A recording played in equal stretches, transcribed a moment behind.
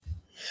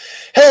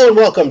Hello and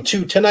welcome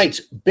to tonight's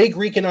Big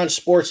Rican on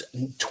Sports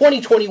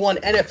 2021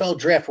 NFL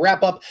Draft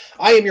Wrap-Up.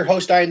 I am your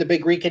host, I am the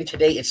Big Rican.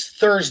 Today it's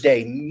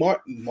Thursday, May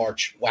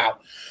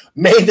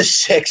the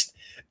 6th,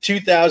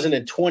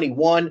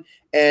 2021.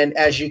 And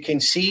as you can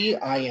see,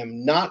 I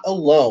am not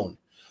alone.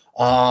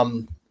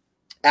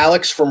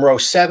 Alex from row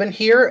 7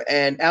 here.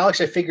 And Alex,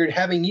 I figured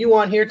having you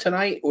on here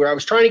tonight, where I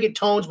was trying to get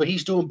Tones, but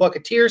he's doing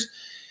Buccateers.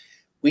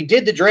 We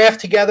did the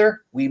draft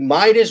together. We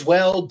might as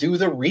well do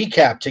the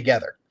recap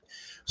together.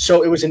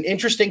 So it was an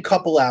interesting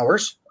couple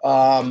hours,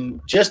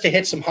 just to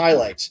hit some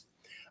highlights.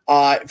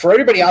 For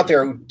everybody out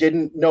there who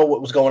didn't know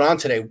what was going on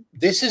today,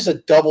 this is a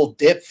double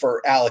dip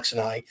for Alex and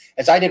I,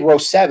 as I did row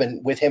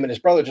 7 with him and his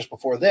brother just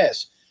before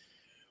this.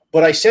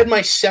 But I said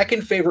my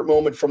second favorite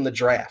moment from the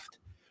draft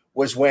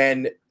was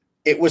when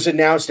it was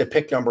announced at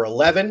pick number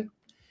 11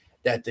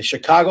 that the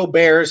Chicago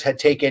Bears had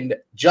taken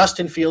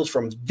Justin Fields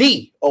from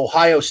the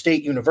Ohio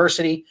State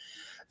University,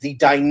 the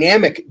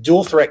dynamic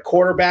dual-threat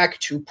quarterback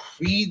to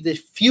be the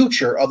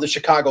future of the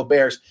Chicago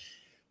Bears.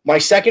 My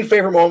second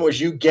favorite moment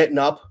was you getting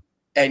up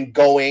and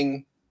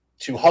going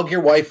to hug your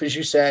wife, as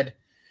you said,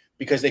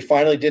 because they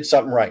finally did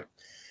something right.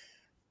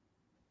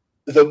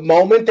 The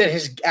moment that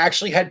has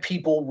actually had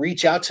people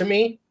reach out to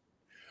me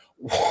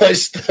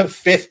was the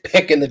 5th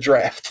pick in the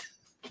draft.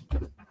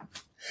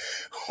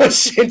 Was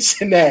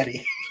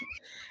Cincinnati.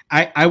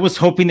 I was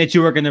hoping that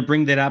you were going to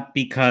bring that up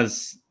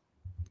because,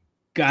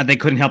 God, they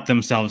couldn't help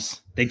themselves.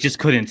 They just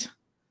couldn't.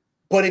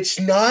 But it's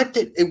not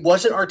that it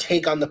wasn't our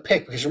take on the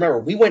pick, because remember,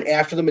 we went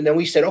after them and then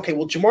we said, okay,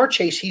 well, Jamar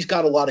Chase, he's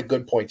got a lot of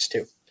good points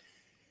too.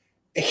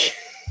 It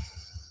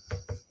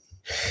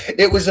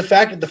was the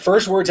fact that the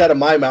first words out of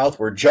my mouth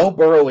were Joe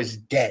Burrow is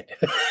dead.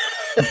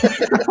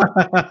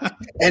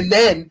 And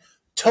then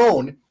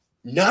Tone,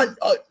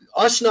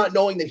 us not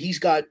knowing that he's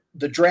got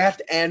the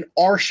draft and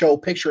our show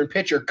picture in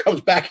picture,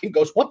 comes back and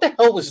goes, what the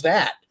hell was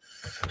that?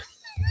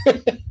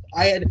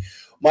 I had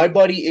my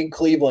buddy in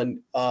Cleveland,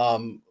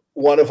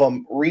 one of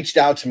them reached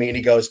out to me and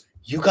he goes,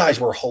 you guys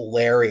were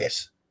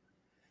hilarious.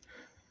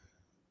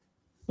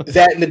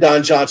 That and the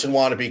Don Johnson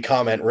wannabe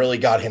comment really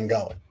got him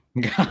going.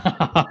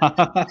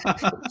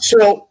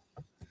 So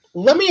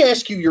let me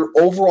ask you your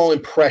overall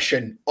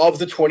impression of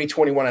the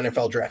 2021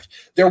 NFL draft.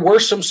 There were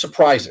some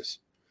surprises.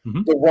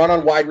 Mm-hmm. The run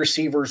on wide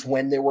receivers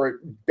when there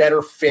were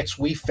better fits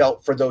we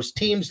felt for those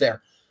teams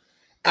there.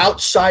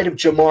 Outside of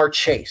Jamar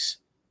Chase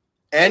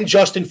and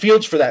Justin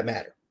Fields for that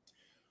matter,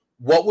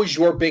 what was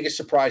your biggest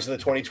surprise of the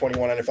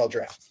 2021 NFL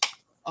draft?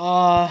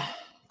 I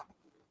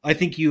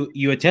think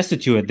you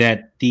attested to it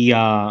that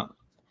the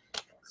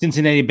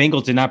Cincinnati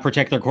Bengals did not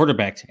protect their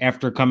quarterback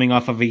after coming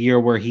off of a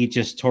year where he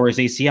just tore his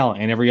ACL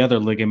and every other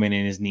ligament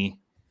in his knee.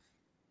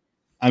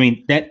 I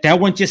mean, that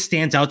one just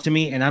stands out to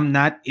me, and I'm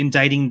not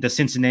indicting the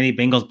Cincinnati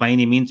Bengals by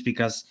any means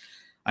because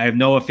I have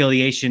no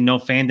affiliation, no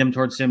fandom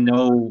towards him,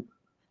 no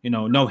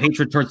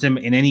hatred towards him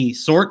in any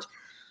sort.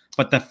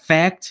 But the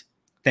fact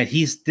that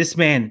he's this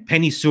man,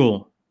 Penny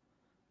Sewell,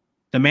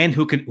 the man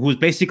who's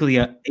basically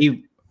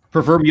a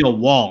proverbial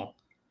wall,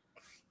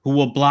 who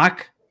will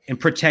block and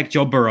protect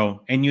Joe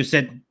Burrow, and you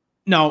said,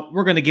 no,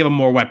 we're going to give him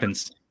more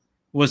weapons,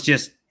 was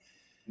just,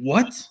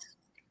 what?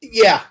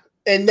 Yeah,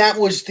 and that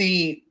was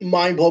the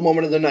mind-blow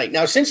moment of the night.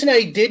 Now,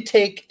 Cincinnati did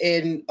take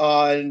an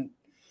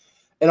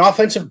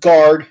offensive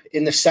guard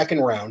in the second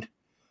round.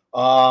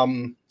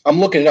 I'm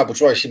looking it up, which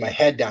is why I see my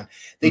head down.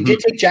 They did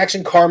take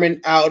Jackson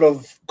Carman out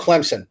of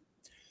Clemson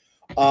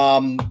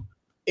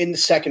in the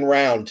second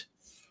round.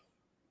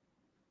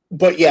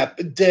 But yeah,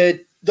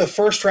 the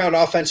first round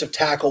offensive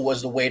tackle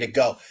was the way to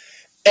go.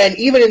 And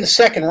even in the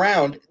second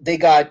round, they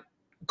got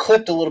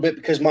clipped a little bit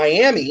because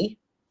Miami,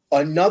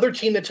 another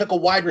team that took a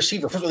wide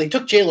receiver, first of all, they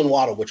took Jalen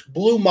Waddle, which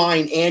blew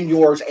mine and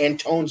yours and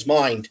Tone's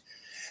mind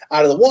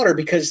out of the water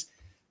because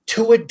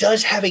Tua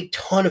does have a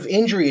ton of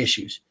injury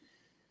issues.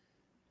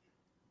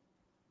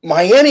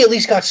 Miami at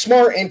least got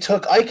smart and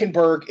took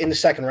Eichenberg in the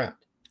second round.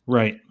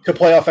 Right. To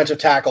play offensive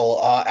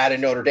tackle out of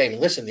Notre Dame.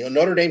 Listen, the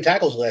Notre Dame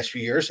tackles the last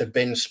few years have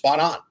been spot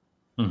on.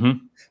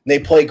 Mm-hmm. They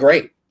play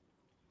great.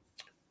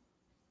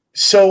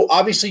 So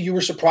obviously you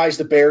were surprised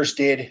the Bears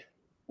did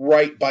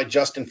right by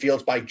Justin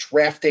Fields by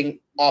drafting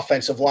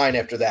offensive line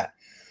after that.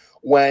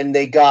 When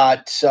they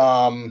got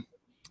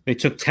they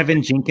took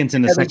Tevin Jenkins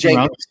in the second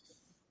round.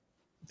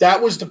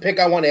 That was the pick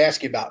I want to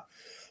ask you about.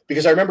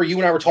 Because I remember you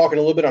and I were talking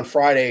a little bit on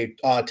Friday,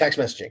 text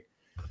messaging.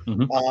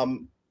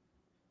 Mm-hmm.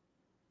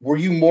 Were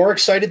you more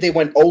excited they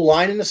went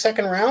O-line in the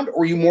second round, or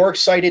were you more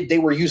excited they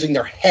were using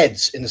their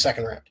heads in the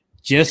second round?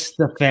 Just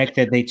the fact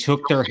that they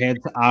took their heads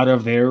out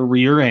of their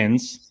rear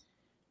ends.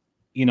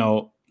 You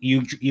know,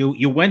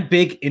 you went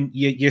big, and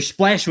your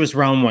splash was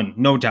round one,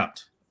 no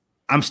doubt.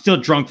 I'm still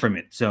drunk from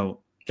it,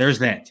 so there's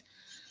that.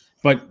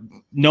 But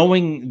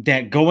knowing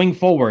that going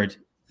forward,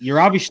 you're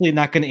obviously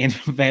not going to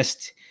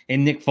invest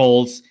in Nick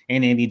Foles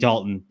and Andy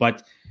Dalton.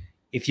 But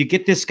if you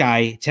get this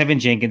guy, Tevin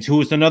Jenkins, who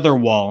is another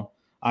wall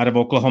out of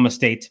Oklahoma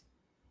State,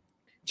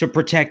 to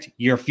protect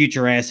your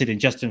future asset in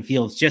Justin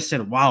Fields, just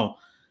said, wow,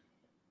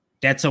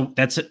 that's a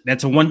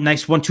one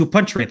nice 1-2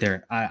 punch right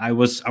there. I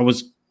was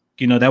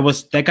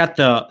that got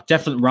the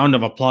definite round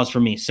of applause for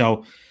me.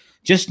 So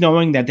just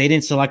knowing that they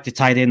didn't select a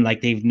tight end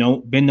like they've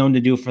been known to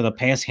do for the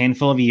past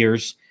handful of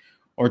years,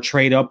 or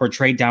trade up or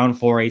trade down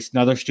for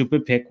another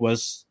stupid pick,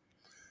 was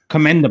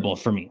commendable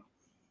for me.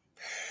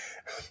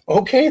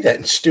 Okay,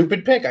 then.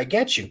 Stupid pick. I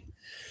get you.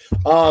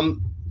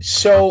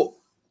 So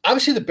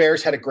obviously the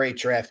Bears had a great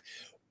draft.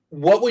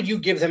 What would you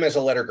give them as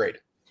a letter grade?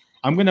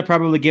 I'm going to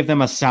probably give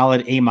them a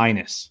solid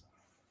A-.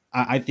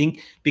 I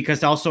think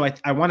because also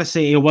I want to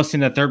say it was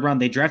in the third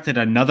round. They drafted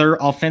another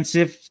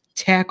offensive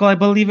tackle, I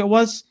believe it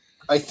was.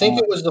 I think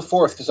it was the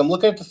fourth because I'm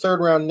looking at the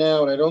third round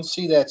now and I don't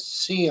see that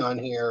C on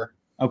here.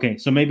 Okay,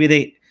 so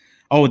maybe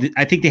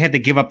I think they had to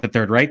give up the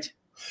third, right?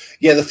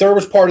 Yeah, the third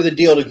was part of the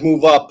deal to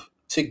move up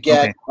to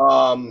get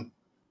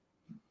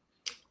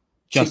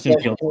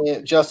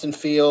Justin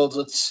Fields.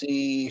 Let's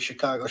see,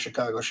 Chicago.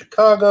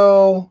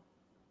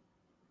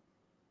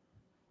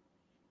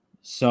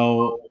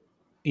 So,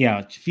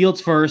 yeah,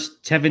 Fields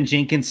first, Tevin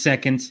Jenkins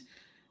second.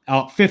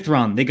 Fifth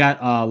round, they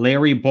got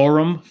Larry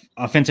Borum,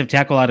 offensive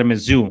tackle out of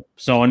Mizzou.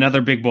 So another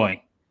big boy.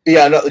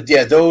 Yeah,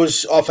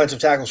 those offensive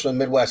tackles from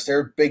the Midwest,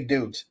 they're big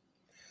dudes.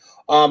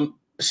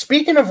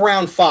 Speaking of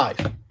round 5,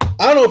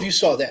 I don't know if you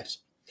saw this,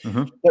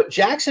 but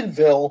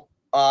Jacksonville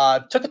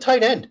took a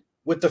tight end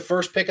with the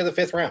first pick of the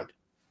 5th round.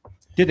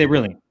 Did they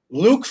really?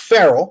 Luke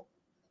Farrell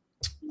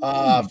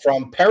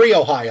from Perry,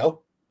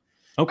 Ohio,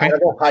 out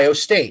of Ohio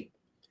State.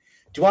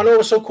 Do you want to know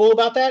what's so cool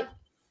about that?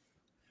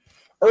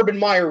 Urban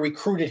Meyer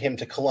recruited him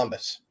to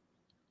Columbus.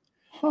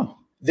 Huh.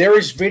 There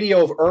is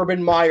video of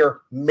Urban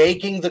Meyer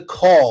making the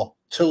call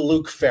to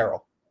Luke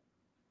Farrell.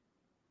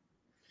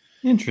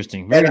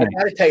 Interesting. Very nice. I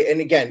got to tell you,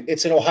 and again,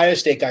 it's an Ohio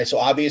State guy, so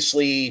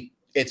obviously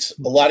it's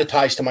a lot of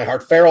ties to my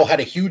heart. Farrell had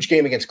a huge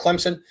game against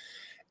Clemson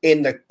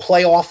in the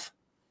playoff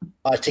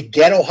to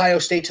get Ohio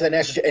State to the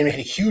national, and had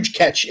a huge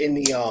catch in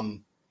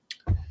the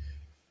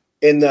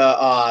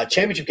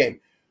championship game.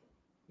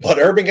 But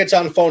Urban gets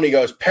on the phone. He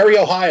goes, Perry,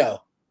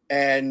 Ohio.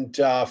 And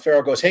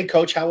Farrell goes, hey,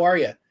 coach, how are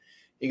you?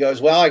 He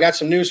goes, well, I got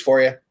some news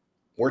for you.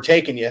 We're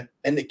taking you.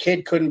 And the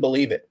kid couldn't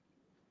believe it.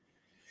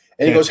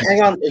 And he goes,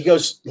 hang on. He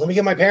goes, let me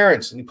get my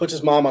parents. And he puts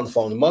his mom on the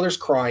phone. The mother's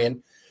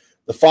crying.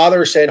 The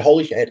father said,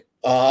 holy shit.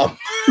 And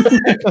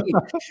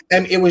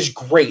it was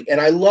great. And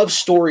I love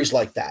stories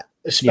like that,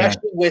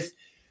 especially with,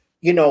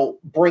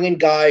 bringing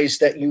guys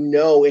that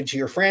into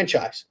your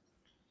franchise.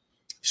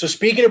 So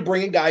speaking of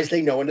bringing guys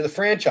they know into the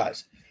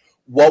franchise,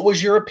 what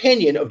was your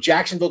opinion of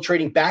Jacksonville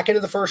trading back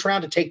into the first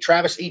round to take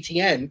Travis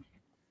Etienne,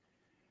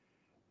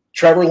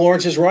 Trevor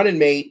Lawrence's running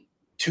mate,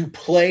 to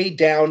play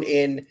down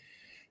in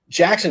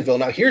Jacksonville?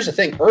 Now, here's the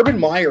thing. Urban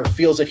Meyer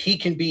feels that he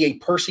can be a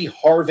Percy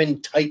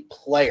Harvin type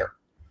player.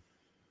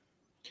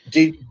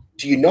 Do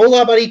you know a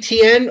lot about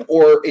Etienne,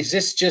 or is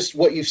this just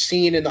what you've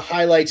seen in the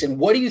highlights? And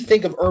what do you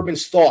think of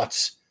Urban's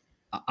thoughts?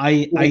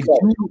 I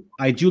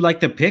do like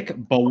the pick,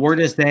 but where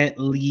does that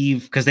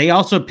leave? Because they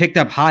also picked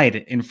up Hyde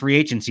in free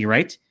agency,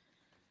 right?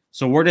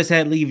 So where does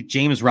that leave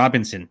James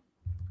Robinson?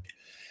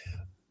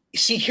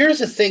 See, here's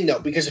the thing, though,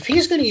 because if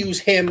he's going to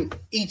use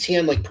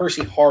Etienne like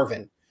Percy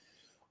Harvin,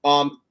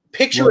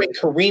 picture a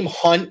Kareem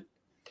Hunt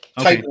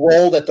type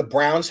role that the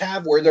Browns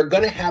have, where they're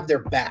going to have their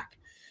back.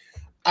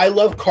 I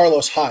love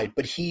Carlos Hyde,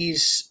 but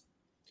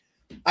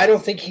I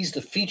don't think he's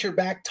the feature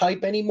back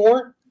type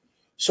anymore.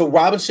 So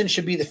Robinson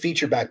should be the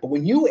feature back. But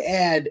when you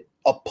add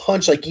a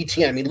punch like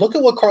Etienne, I mean, look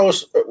at what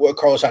Carlos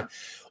Hyde.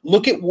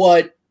 Look at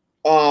what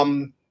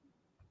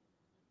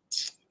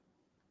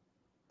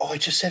I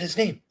just said his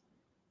name.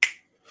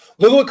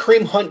 Look at what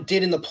Kareem Hunt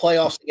did in the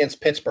playoffs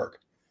against Pittsburgh.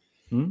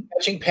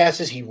 Catching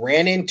passes, he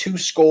ran in 2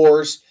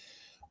 scores.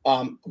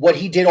 What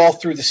he did all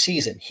through the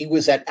season. He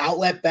was that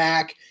outlet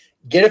back,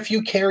 get a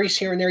few carries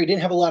here and there. He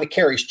didn't have a lot of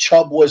carries.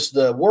 Chubb was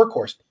the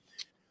workhorse.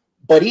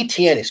 But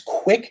Etienne is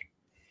quick.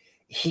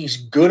 He's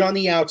good on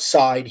the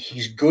outside.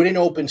 He's good in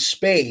open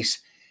space.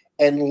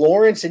 And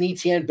Lawrence and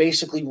Etienne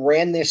basically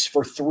ran this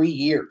for 3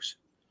 years.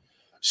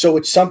 So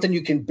it's something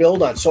you can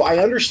build on. So I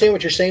understand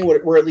what you're saying,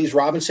 where it leaves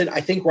Robinson.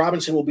 I think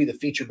Robinson will be the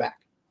feature back.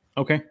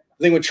 Okay. I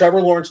think when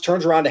Trevor Lawrence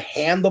turns around to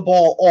hand the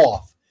ball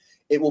off,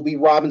 it will be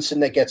Robinson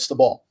that gets the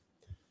ball.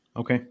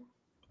 Okay.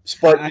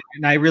 But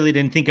I really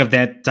didn't think of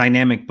that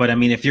dynamic, but I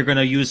mean, if you're going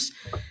to use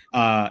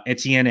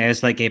Etienne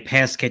as like a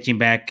pass catching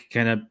back,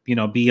 kind of,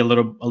 be a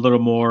little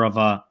more of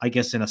a, I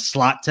guess, in a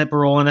slot type of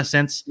role in a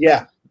sense.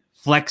 Yeah.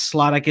 Flex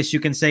slot, I guess you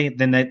can say,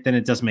 then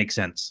it does make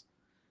sense.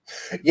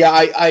 Yeah,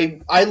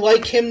 I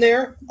like him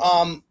there.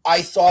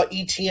 I thought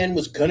Etienne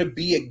was going to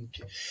be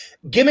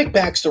a gimmick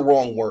back's the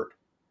wrong word,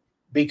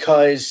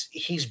 because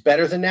he's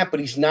better than that,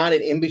 but he's not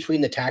an in between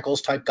the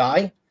tackles type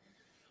guy.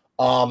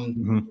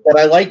 But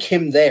I like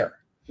him there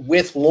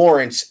with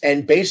Lawrence,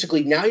 and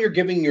basically now you're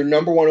giving your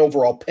number 1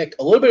 overall pick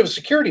a little bit of a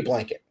security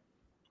blanket.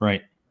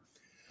 Right.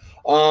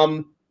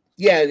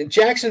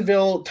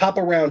 Jacksonville, top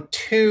of round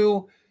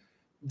 2,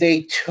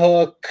 they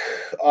took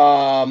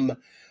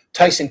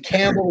Tyson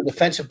Campbell, the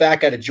defensive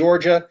back out of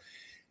Georgia.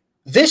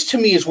 This, to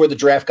me, is where the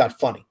draft got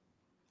funny.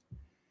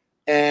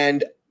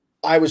 And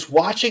I was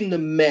watching the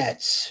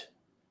Mets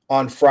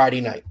on Friday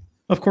night.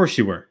 Of course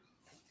you were.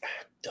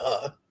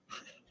 Duh.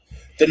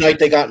 The night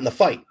they got in the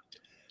fight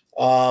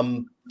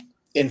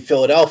in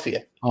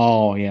Philadelphia.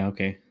 Oh, yeah,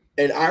 okay.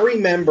 And I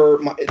remember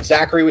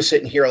Zachary was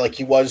sitting here like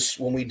he was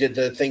when we did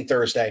the thing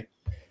Thursday.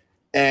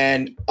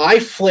 And I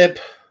flip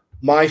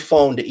my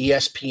phone to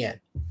ESPN.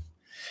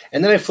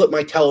 And then I flip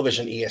my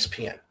television to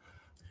ESPN.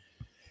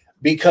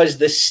 Because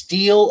the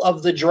steal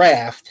of the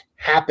draft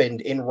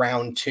happened in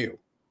round 2.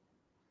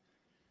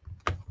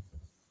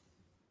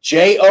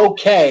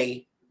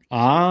 JOK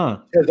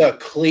to the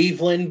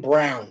Cleveland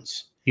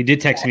Browns. He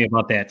did text me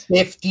about that.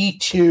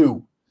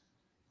 52.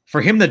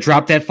 For him to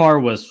drop that far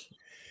was...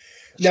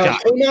 Now,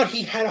 it turned out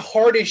he had a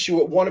heart issue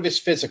at one of his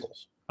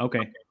physicals.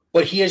 Okay.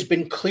 But he has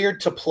been cleared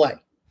to play.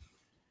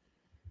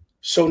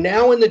 So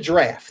now in the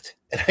draft,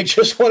 and I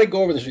just want to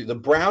go over this with you, the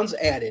Browns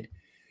added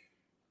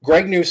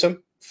Greg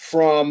Newsome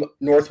from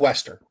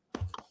Northwestern.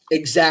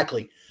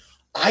 Exactly.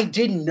 I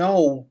didn't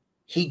know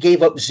he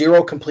gave up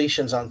 0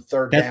 completions on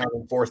third down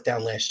and fourth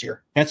down last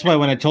year. That's why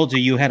when I told you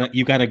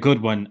you got a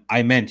good one,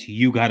 I meant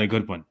you got a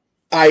good one.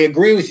 I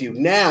agree with you.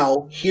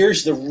 Now,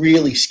 here's the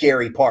really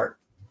scary part.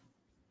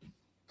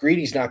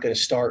 Greedy's not going to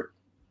start.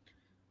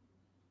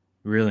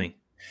 Really?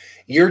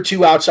 Your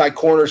 2 outside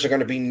corners are going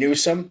to be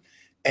Newsome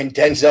and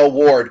Denzel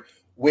Ward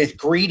with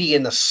Greedy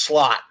in the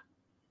slot.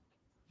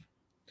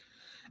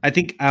 I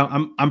think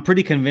I'm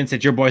pretty convinced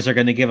that your boys are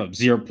going to give up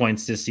 0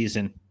 points this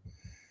season.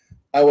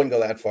 I wouldn't go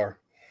that far.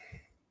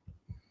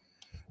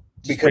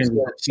 Because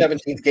the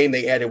 17th game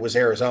they added was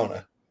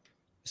Arizona.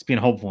 Just being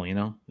hopeful, you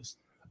know?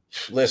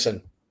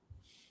 Listen.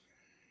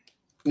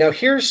 Now,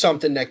 here's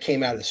something that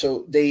came out of this.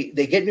 So they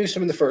get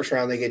Newsome in the first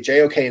round. They get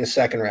JOK in the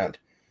second round.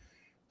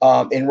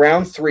 In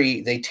round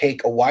 3, they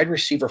take a wide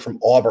receiver from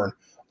Auburn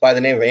by the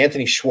name of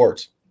Anthony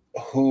Schwartz,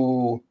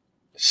 who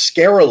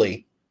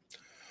scarily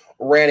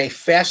ran a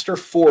faster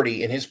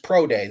 40 in his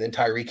pro day than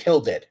Tyreek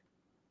Hill did.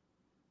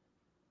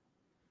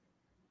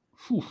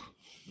 Whew.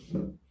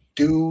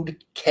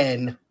 Dude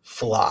can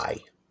fly.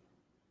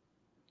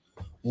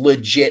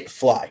 Legit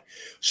fly.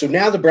 So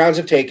now the Browns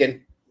have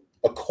taken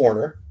a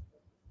corner.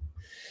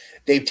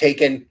 They've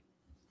taken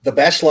the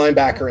best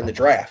linebacker in the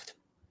draft.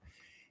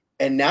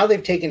 And now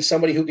they've taken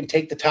somebody who can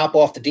take the top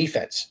off the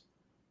defense.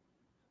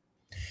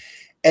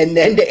 And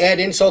then to add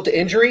insult to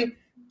injury,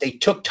 they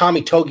took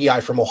Tommy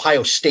Togiai from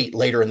Ohio State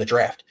later in the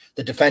draft,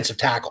 the defensive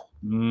tackle,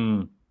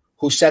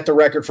 who set the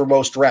record for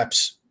most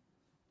reps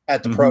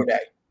at the pro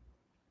day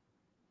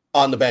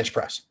on the bench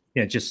press.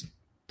 Yeah, just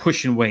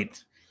pushing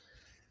weight.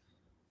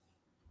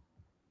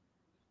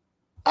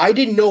 I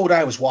didn't know what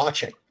I was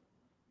watching.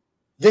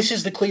 This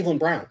is the Cleveland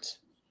Browns.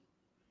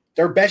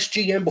 Their best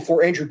GM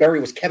before Andrew Berry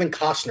was Kevin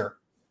Costner.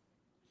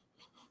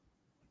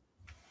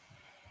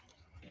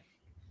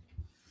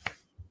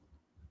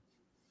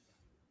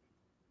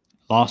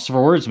 Lost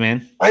for words,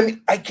 man. I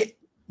mean,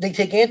 they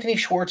take Anthony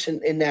Schwartz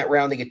in that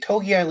round. They get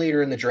Togiai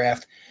later in the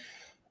draft.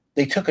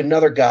 They took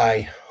another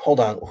guy.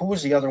 Hold on. Who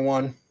was the other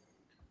one?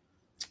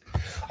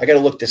 I got to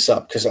look this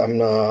up because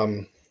I'm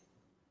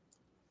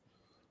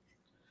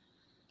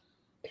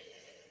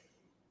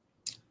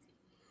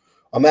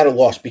at a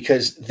loss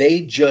because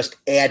they just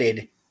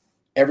added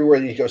everywhere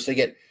they go. So they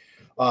get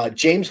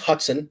James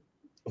Hudson,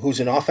 who's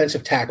an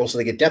offensive tackle. So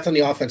they get depth on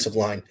the offensive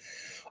line.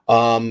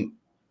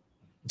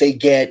 They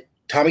get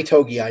Tommy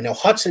Togiai. Now,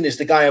 Hudson is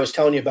the guy I was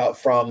telling you about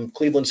from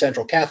Cleveland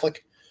Central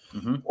Catholic,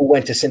 who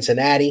went to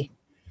Cincinnati.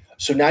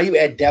 So now you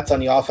add depth on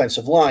the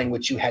offensive line,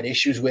 which you had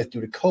issues with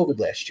due to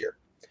COVID last year.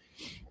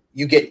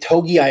 You get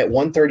Togiai at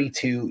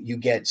 132. You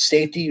get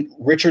safety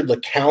Richard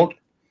LeCount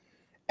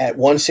at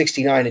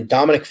 169 and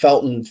Dominic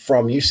Felton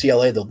from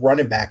UCLA, the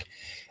running back,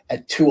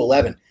 at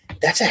 211.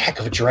 That's a heck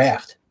of a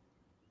draft.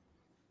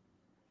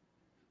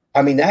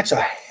 I mean, that's a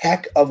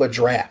heck of a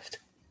draft.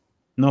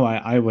 No,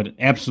 I would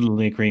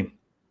absolutely agree.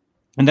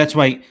 And that's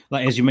why,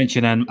 as you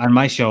mentioned on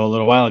my show a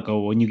little while ago,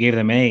 when you gave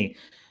them I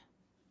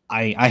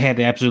had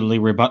absolutely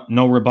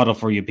no rebuttal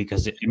for you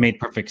because it made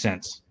perfect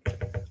sense.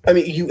 I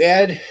mean, you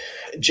add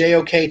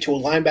JOK to a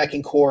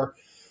linebacking core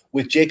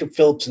with Jacob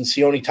Phillips and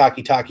Sione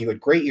Takitaki, who had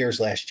great years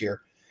last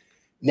year.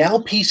 Now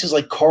pieces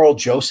like Carl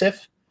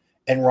Joseph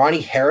and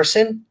Ronnie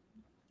Harrison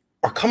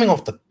are coming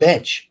off the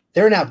bench.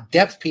 They're now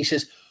depth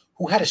pieces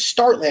who had to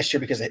start last year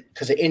because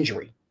of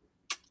injury.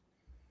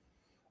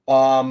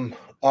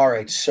 All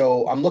right,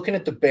 so I'm looking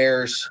at the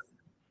Bears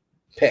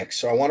picks.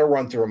 So I want to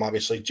run through them,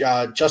 obviously.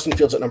 Justin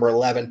Fields at number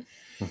 11.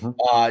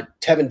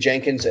 Tevin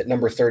Jenkins at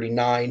number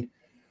 39.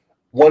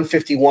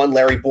 151,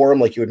 Larry Borum,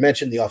 like you had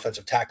mentioned, the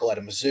offensive tackle out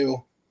of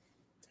Mizzou.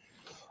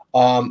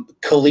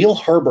 Khalil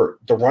Herbert,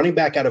 the running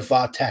back out of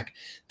Va Tech.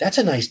 That's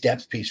a nice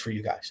depth piece for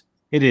you guys.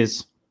 It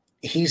is.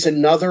 He's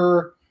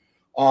another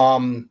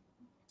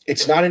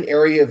it's not an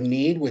area of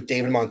need with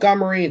David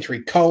Montgomery and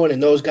Tariq Cohen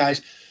and those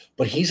guys,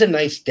 but he's a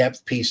nice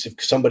depth piece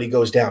if somebody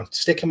goes down.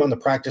 Stick him on the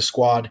practice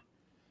squad.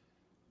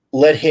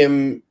 Let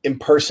him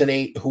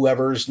impersonate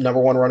whoever's number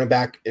one running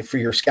back for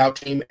your scout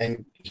team,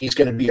 and he's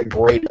going to be a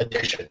great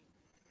addition.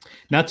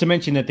 Not to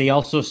mention that they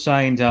also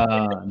signed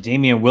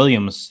Damian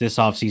Williams this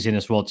offseason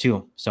as well,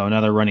 too. So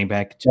another running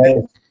back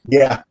to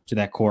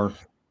that core.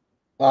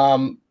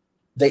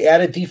 The They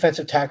added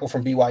defensive tackle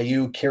from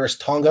BYU, Karis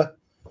Tonga.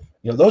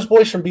 Those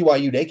boys from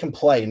BYU, they can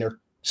play, and they're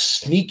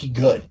sneaky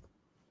good.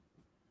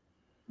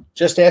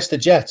 Just ask the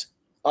Jets.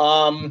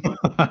 All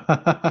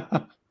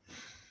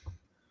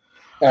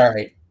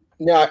right.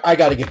 Now I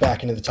got to get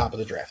back into the top of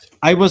the draft.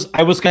 I was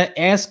going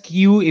to ask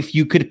you if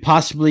you could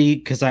possibly,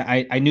 because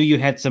I knew you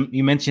had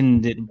you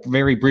mentioned it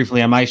very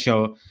briefly on my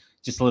show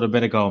just a little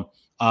bit ago.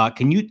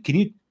 Can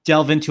you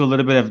delve into a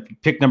little bit of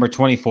pick number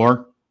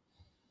 24?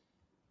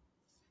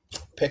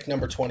 Pick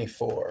number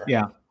 24.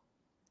 Yeah.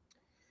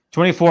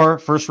 24,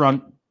 first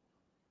round.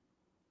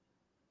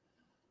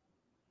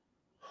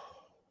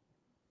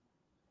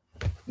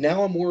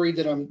 Now I'm worried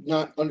that I'm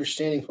not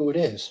understanding who it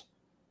is.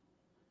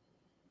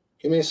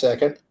 Give me a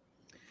second.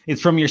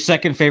 It's from your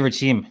second favorite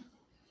team.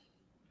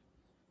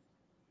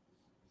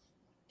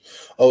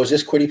 Oh, is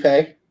this Quiddy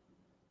Pay?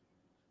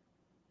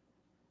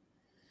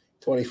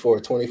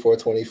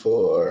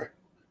 24.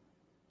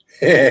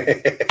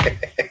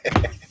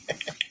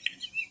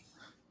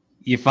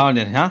 You found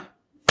it, huh?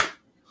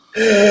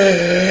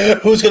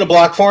 Who's going to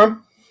block for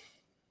him?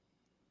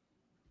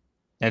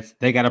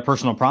 They got a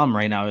personal problem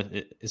right now,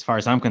 as far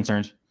as I'm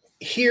concerned.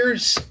 I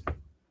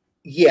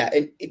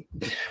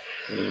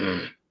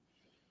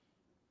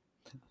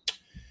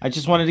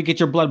just wanted to get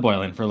your blood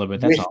boiling for a little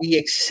bit. That's all. With the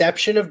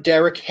exception of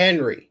Derrick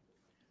Henry,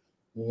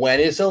 when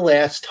is the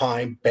last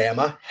time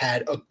Bama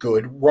had a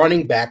good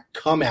running back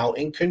come out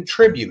and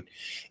contribute?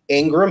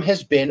 Ingram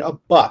has been a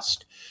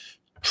bust.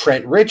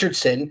 Trent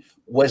Richardson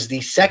was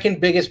the second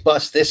biggest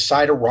bust this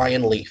side of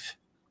Ryan Leaf.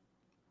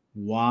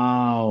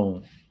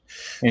 Wow.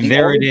 And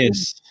there it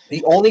is.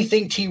 The only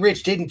thing T.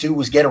 Rich didn't do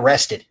was get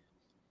arrested.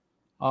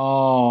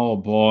 Oh,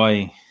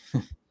 boy.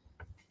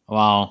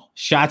 Wow.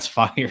 Shots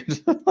fired.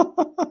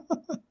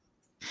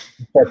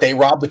 But they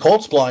robbed the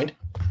Colts blind.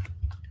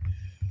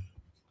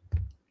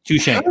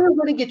 Touche. How are we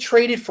going to get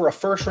traded for a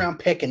first-round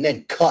pick and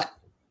then cut?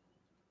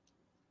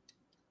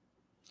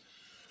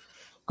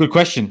 Good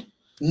question.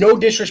 No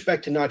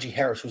disrespect to Najee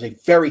Harris, who's a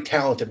very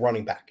talented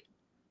running back.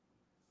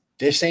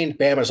 This ain't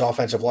Bama's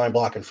offensive line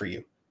blocking for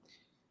you.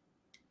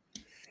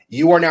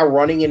 You are now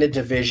running in a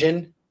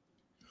division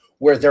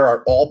where there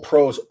are all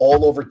pros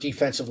all over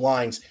defensive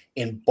lines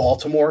in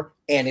Baltimore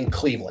and in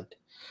Cleveland.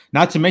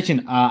 Not to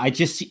mention, I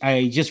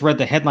just read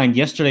the headline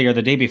yesterday or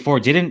the day before.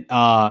 Didn't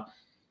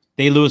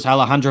they lose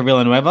Alejandro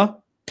Villanueva?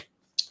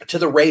 To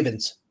the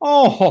Ravens.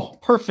 Oh,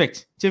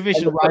 perfect.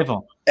 Division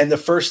rival. And the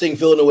first thing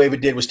Villanueva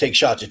did was take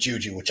shots at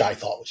Juju, which I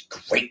thought was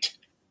great.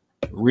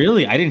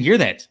 Really? I didn't hear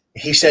that.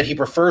 He said he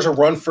prefers a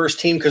run-first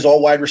team because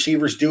all wide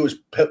receivers do is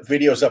put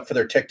videos up for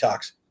their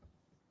TikToks.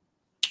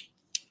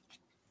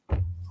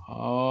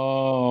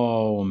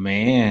 Oh,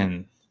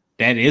 man.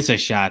 That is a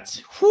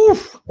shot. Whew.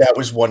 That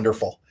was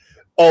wonderful.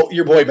 Oh,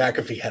 your boy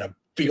McAfee had a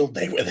field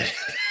day with it.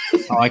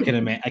 I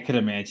could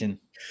imagine.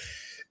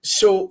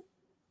 So,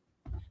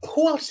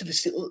 who else did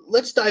this?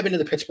 Let's dive into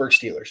the Pittsburgh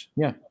Steelers.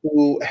 Yeah.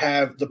 Who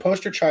have the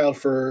poster child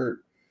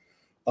for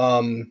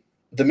the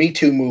Me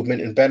Too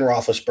movement and Ben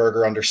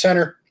Roethlisberger under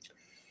center.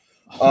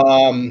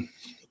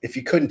 If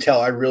you couldn't tell,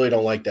 I really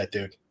don't like that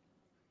dude.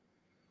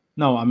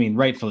 No, I mean,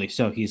 rightfully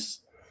so.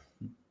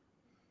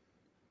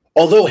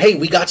 Although, hey,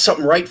 we got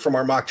something right from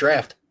our mock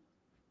draft.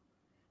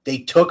 They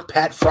took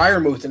Pat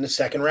Freiermuth in the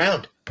second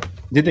round.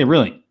 Did they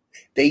really?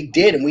 They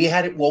did, and we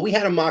had it. Well, we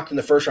had him mocked in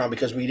the first round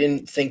because we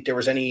didn't think there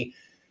was any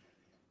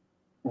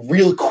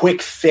real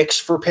quick fix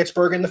for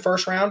Pittsburgh in the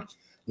first round.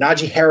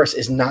 Najee Harris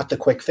is not the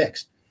quick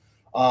fix.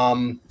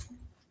 Who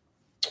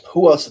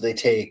else did they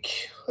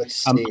take? Let's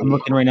see. I'm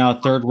looking right now.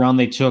 Third round,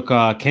 they took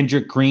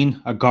Kendrick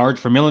Green, a guard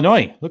from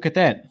Illinois. Look at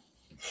that.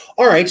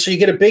 All right, so you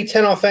get a Big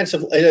Ten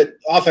offensive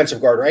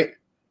guard, right?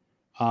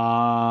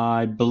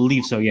 I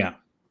believe so. Yeah.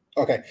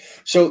 Okay,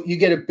 so you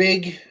get a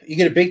Big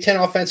Ten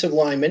offensive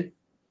lineman.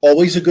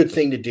 Always a good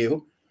thing to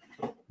do,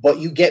 but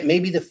you get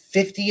maybe the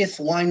 50th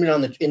lineman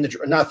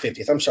not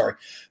 50th. I'm sorry,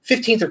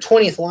 15th or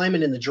 20th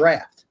lineman in the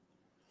draft.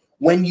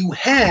 When you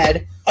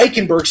had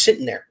Eichenberg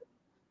sitting there,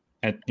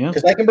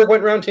 because Eichenberg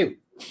went round 2,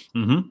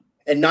 mm-hmm.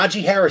 and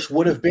Najee Harris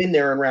would have been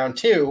there in round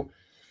 2.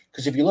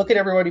 Because if you look at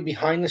everybody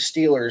behind the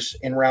Steelers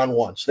in round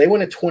 1, so they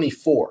went at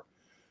 24,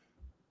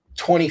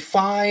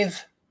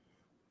 25.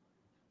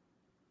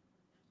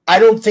 I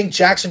don't think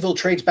Jacksonville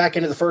trades back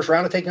into the first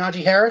round to take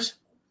Najee Harris.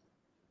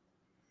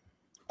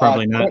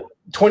 Probably not.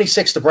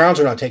 26, the Browns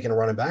are not taking a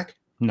running back.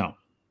 No.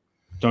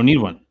 Don't need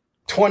one.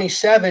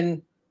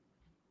 27,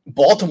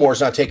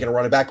 Baltimore's not taking a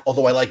running back,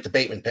 although I like the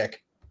Bateman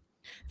pick.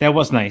 That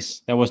was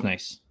nice.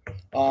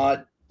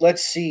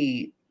 Let's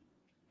see.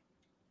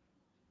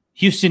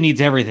 Houston needs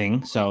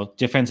everything, so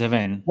defensive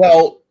end.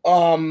 Well,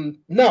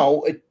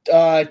 no,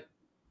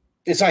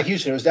 it's not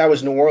Houston. That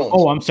was New Orleans.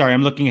 Oh, I'm sorry.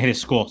 I'm looking at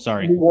his school.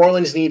 Sorry. New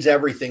Orleans needs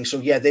everything. So,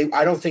 yeah,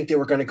 I don't think they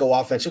were going to go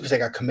offensive because they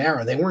got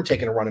Kamara. They weren't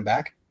taking a running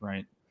back.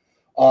 Right.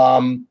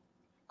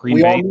 Green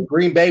Bay. All knew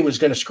Green Bay was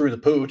going to screw the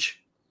pooch.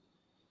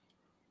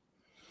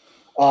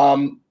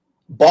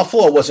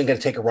 Buffalo wasn't going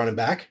to take a running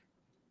back.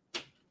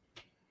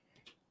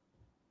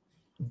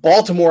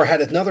 Baltimore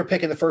had another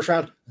pick in the first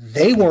round.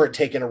 They weren't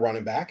taking a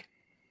running back.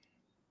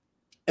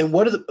 And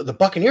what are the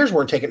Buccaneers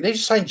weren't taking? They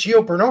just signed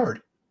Gio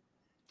Bernard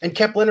and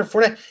kept Leonard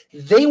Fournette.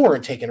 They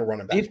weren't taking a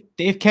running back.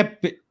 They've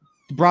kept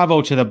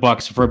bravo to the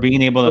Bucks for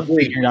being able to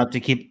Agreed. figure it out to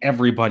keep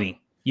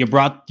everybody. You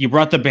brought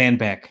the band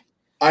back.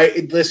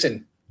 I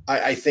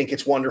think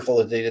it's wonderful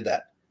that they did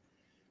that.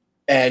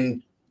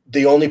 And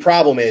the only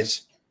problem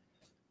is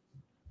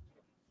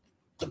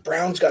the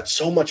Browns got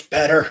so much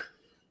better.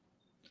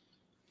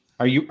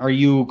 Are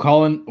you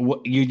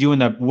calling? You doing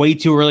the way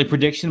too early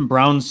prediction?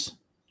 Browns?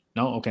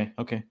 No. Okay.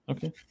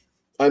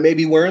 I may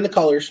be wearing the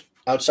colors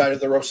outside of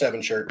the row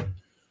 7 shirt.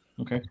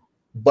 Okay.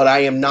 But I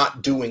am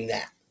not doing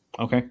that.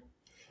 Okay.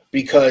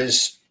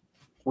 Because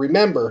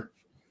remember,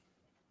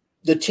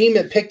 the team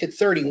that picked at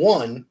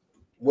 31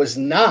 was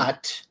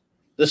not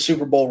the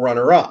Super Bowl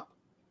runner-up.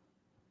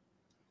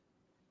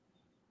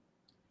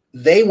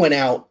 They went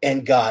out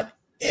and got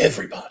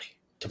everybody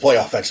to play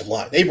offensive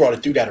line. They brought a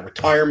dude out of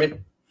retirement.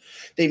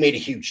 They made a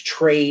huge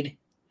trade.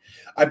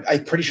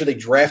 I'm pretty sure they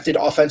drafted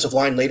offensive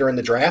line later in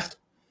the draft.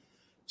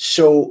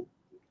 So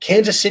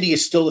Kansas City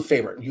is still the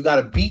favorite. You got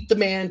to beat the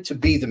man to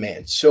be the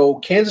man. So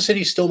Kansas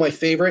City is still my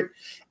favorite,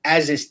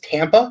 as is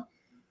Tampa.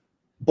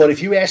 But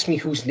if you ask me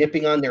who's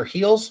nipping on their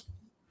heels,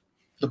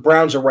 the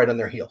Browns are right on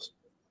their heels.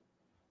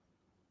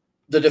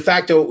 The de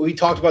facto, we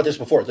talked about this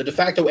before, the de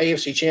facto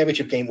AFC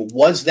Championship game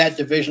was that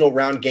divisional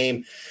round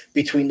game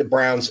between the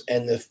Browns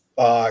and the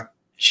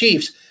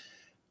Chiefs,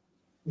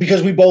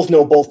 because we both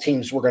know both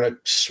teams were going to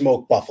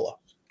smoke Buffalo.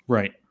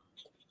 Right.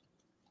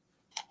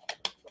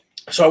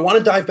 So I want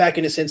to dive back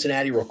into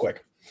Cincinnati real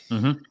quick.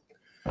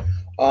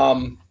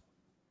 Mm-hmm.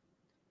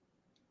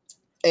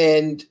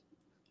 And,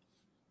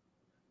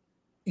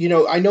 you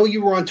know, I know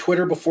you were on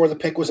Twitter before the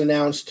pick was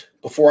announced,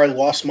 before I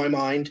lost my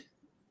mind.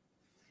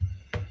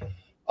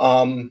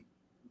 And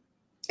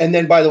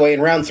then, by the way,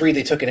 in round 3,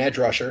 they took an edge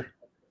rusher.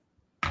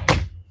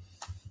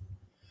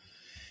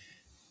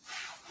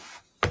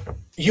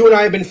 You and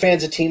I have been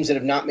fans of teams that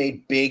have not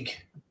made big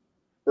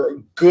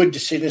or good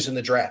decisions in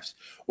the drafts.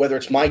 Whether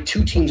it's my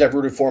 2 teams I've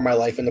rooted for in my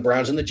life, in the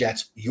Browns and the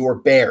Jets, your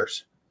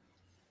Bears.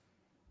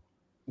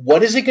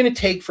 What is it going to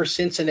take for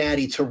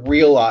Cincinnati to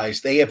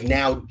realize they have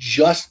now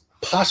just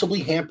possibly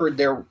hampered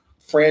their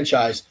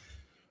franchise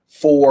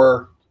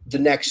for the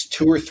next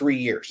 2 or 3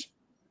 years?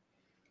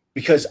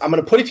 Because I'm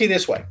going to put it to you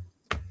this way.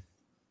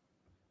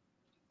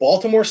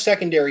 Baltimore's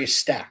secondary is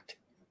stacked.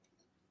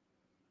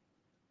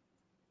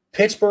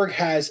 Pittsburgh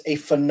has a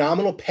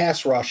phenomenal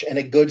pass rush and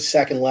a good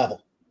second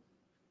level.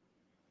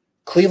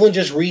 Cleveland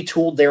just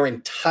retooled their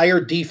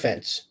entire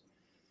defense.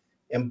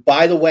 And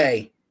by the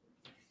way,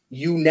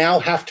 you now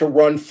have to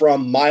run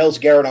from Myles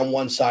Garrett on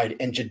one side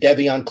and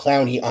Jadeveon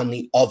Clowney on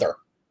the other.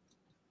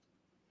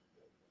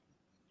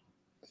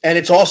 And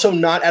it's also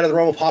not out of the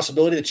realm of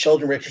possibility that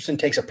Sheldon Richardson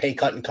takes a pay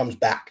cut and comes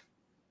back.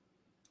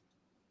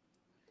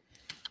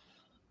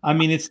 I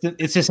mean,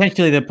 it's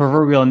essentially the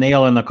proverbial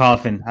nail in the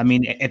coffin. I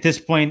mean, at this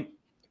point,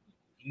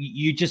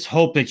 you just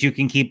hope that you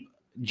can keep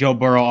Joe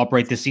Burrow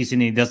upright this season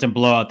and he doesn't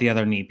blow out the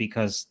other knee,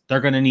 because they're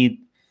going to need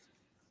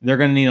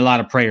a lot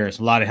of prayers,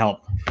 a lot of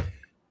help.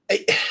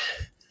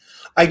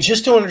 I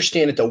just don't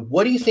understand it, though.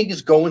 What do you think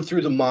is going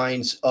through the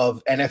minds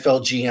of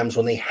NFL GMs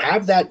when they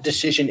have that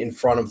decision in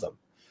front of them?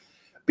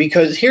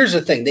 Because here's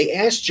the thing. They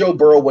asked Joe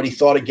Burrow what he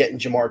thought of getting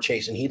Jamar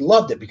Chase, and he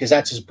loved it because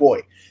that's his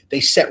boy. They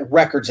set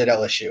records at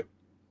LSU.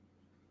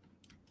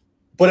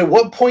 But at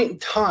what point in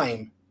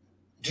time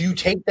do you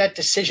take that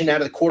decision out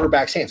of the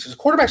quarterback's hands? Because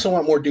the quarterbacks don't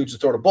want more dudes to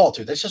throw the ball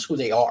to. That's just who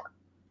they are.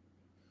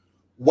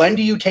 When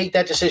do you take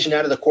that decision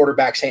out of the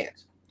quarterback's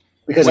hands?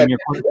 Because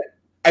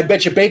I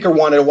bet you Baker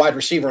wanted a wide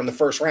receiver in the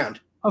first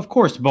round. Of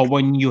course, but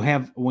when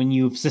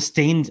you've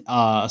sustained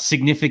a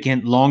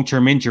significant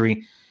long-term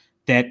injury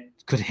that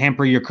could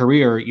hamper your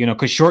career,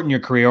 could shorten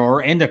your career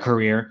or end a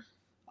career,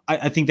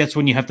 I think that's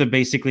when you have to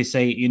basically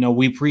say,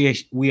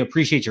 we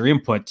appreciate your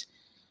input,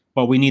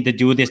 but we need to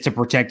do this to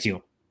protect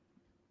you.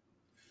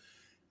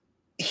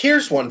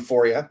 Here's one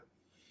for you.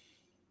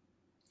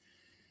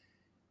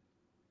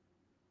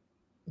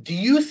 Do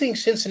you think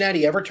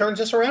Cincinnati ever turns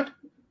this around?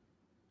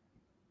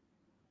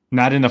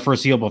 Not in the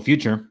foreseeable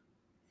future.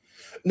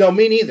 No,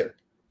 me neither.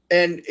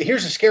 And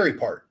here's the scary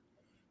part.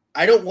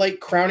 I don't like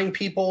crowning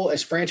people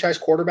as franchise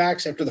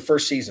quarterbacks after the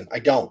first season. I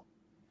don't.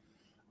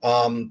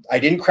 I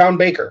didn't crown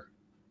Baker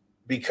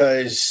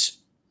because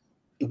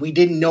we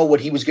didn't know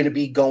what he was going to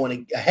be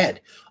going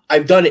ahead.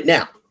 I've done it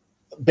now.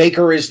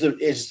 Baker is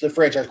the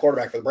franchise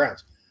quarterback for the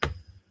Browns.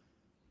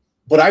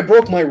 But I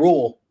broke my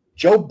rule.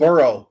 Joe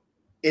Burrow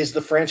is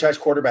the franchise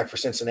quarterback for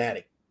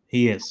Cincinnati.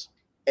 He is.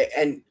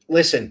 And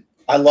listen,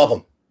 I love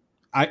him.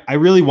 I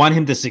really want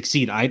him to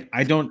succeed.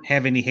 I don't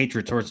have any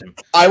hatred towards him.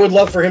 I would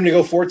love for him to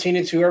go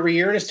 14-2 every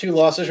year, and his 2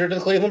 losses are to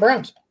the Cleveland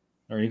Browns.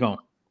 There you go.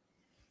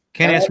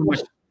 Can't ask for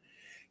much.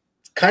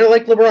 It's kind of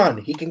like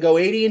LeBron. He can go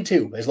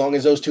 80-2 as long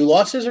as those 2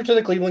 losses are to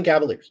the Cleveland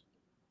Cavaliers.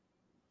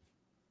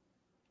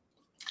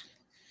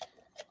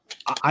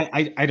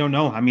 I don't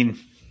know. I mean,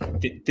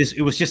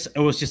 it was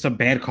just a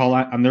bad call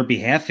on their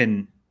behalf,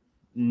 and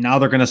now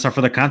they're going to suffer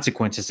the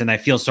consequences. And I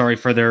feel sorry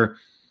for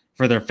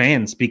their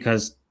fans,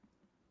 because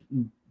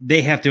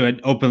they have to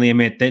openly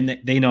admit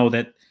that they know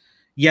that,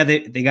 yeah,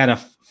 they got a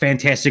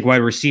fantastic wide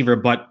receiver,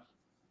 but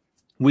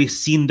we've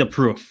seen the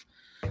proof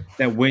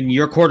that when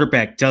your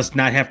quarterback does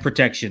not have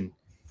protection,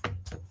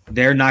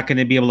 they're not going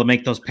to be able to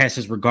make those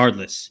passes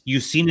regardless.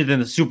 You've seen it in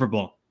the Super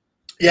Bowl.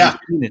 Yeah.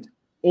 You've seen it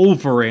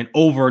over and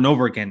over and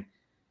over again.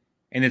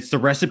 And it's the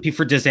recipe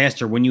for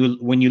disaster when you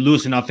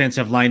lose an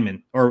offensive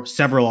lineman or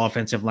several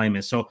offensive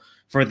linemen. So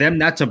for them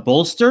not to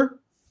bolster,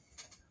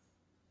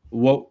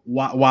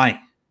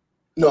 why?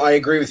 No, I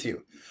agree with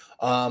you.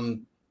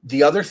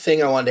 The other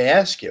thing I wanted to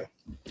ask you,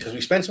 because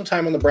we spent some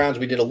time on the Browns,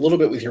 we did a little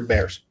bit with your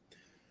Bears.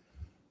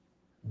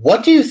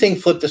 What do you think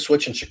flipped the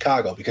switch in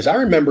Chicago? Because I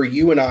remember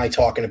you and I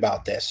talking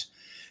about this.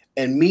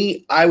 And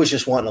I was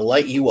just wanting to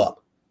light you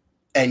up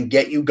and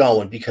get you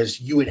going because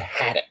you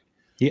had it.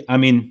 Yeah, I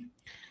mean,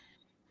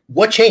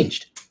 what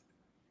changed?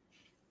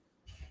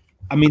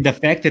 I mean, the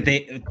fact that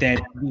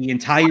the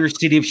entire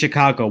city of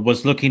Chicago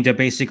was looking to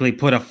basically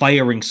put a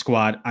firing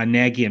squad on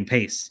Nagy and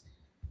Pace.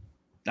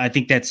 I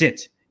think that's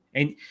it.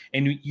 And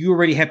you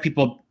already have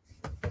people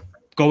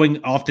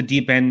going off the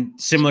deep end,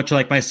 similar to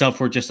like myself,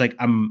 where just like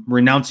I'm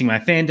renouncing my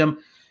fandom,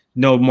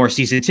 no more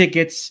season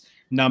tickets,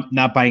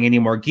 not buying any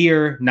more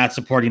gear, not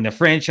supporting the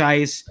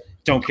franchise,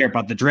 don't care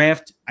about the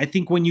draft. I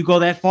think when you go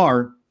that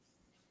far,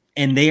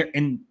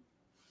 and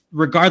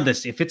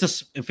regardless, if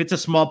it's a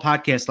small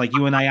podcast like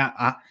you and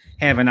I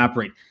have and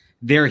operate,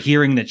 they're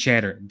hearing the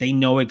chatter. They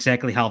know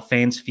exactly how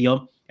fans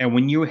feel, and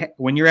when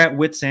you're at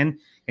wit's end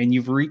and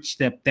you've reached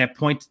that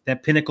point,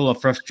 that pinnacle of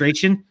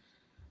frustration,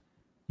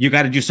 you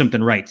got to do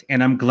something right.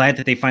 And I'm glad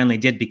that they finally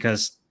did,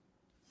 because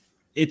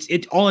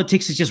all it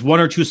takes is just one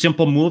or two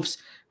simple moves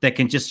that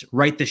can just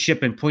right the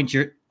ship and point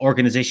your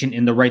organization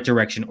in the right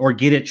direction or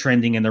get it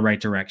trending in the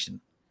right direction.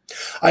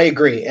 I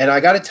agree. And I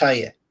got to tell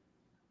you,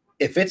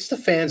 if it's the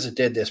fans that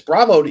did this,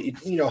 bravo,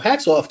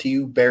 hats off to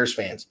you Bears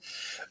fans,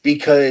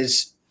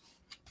 because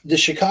the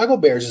Chicago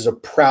Bears is a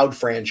proud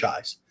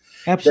franchise.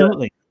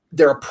 Absolutely.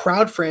 They're a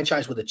proud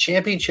franchise with a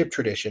championship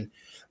tradition,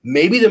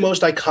 maybe the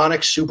most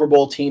iconic Super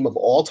Bowl team of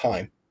all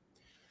time.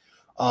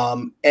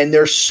 And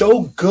they're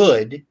so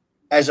good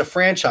as a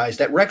franchise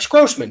that Rex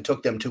Grossman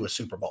took them to a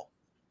Super Bowl.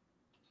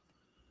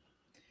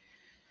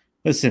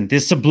 Listen,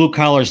 this is a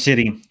blue-collar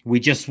city. We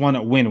just want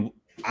to win.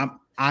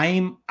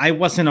 I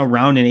wasn't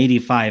around in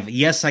 85.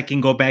 Yes, I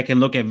can go back and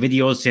look at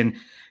videos, and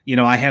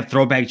I have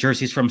throwback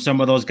jerseys from some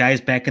of those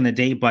guys back in the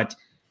day, but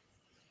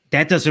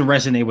that doesn't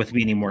resonate with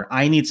me anymore.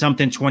 I need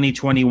something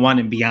 2021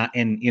 and beyond,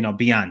 and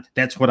beyond.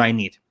 That's what I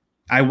need.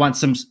 I want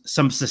some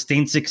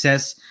sustained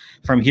success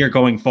from here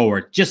going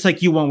forward, just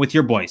like you want with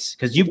your boys,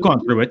 because you've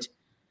gone through it.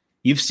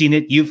 You've seen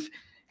it. You've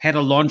had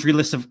a laundry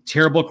list of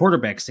terrible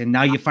quarterbacks, and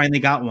now you finally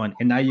got one,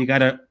 and now you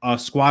got a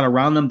squad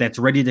around them that's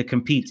ready to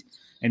compete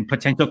and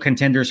potential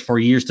contenders for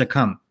years to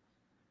come.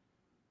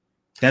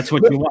 That's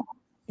what you want.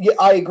 Yeah,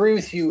 I agree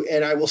with you,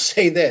 and I will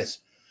say this.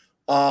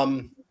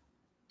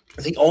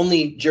 The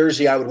only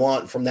jersey I would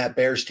want from that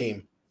Bears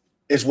team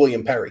is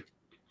William Perry.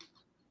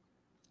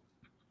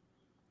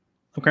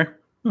 Okay.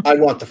 I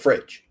want the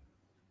fridge.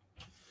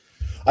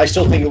 I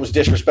still think it was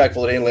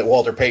disrespectful that they didn't let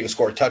Walter Payton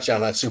score a touchdown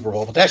in that Super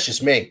Bowl, but that's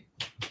just me.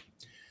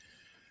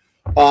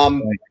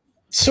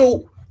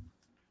 So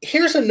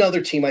here's another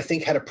team I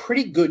think had a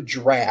pretty good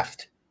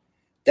draft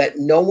that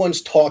no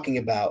one's talking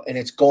about, and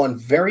it's gone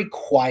very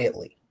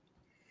quietly.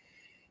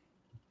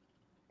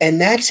 And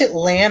that's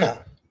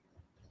Atlanta.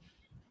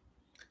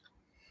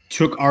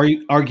 Took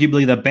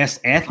arguably the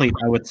best athlete,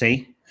 I would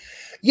say.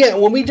 Yeah,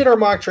 when we did our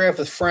mock draft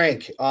with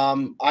Frank,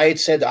 I had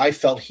said that I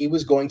felt he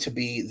was going to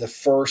be the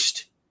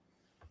first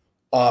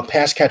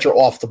pass catcher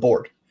off the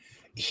board.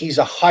 He's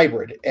a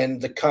hybrid,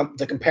 and the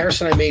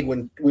comparison I made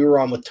when we were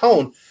on with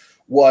Tone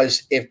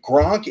was if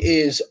Gronk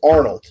is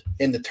Arnold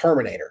in the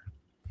Terminator,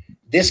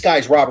 this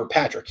guy's Robert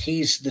Patrick.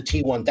 He's the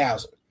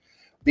T-1000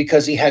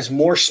 because he has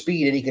more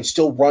speed and he can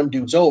still run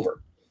dudes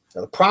over.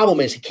 Now, the problem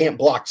is he can't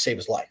block to save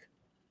his life.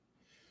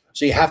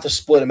 So you have to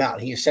split him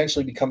out. He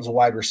essentially becomes a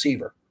wide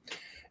receiver.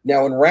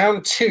 Now, in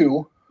round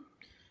 2,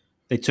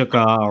 they took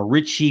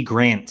Richie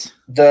Grant,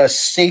 the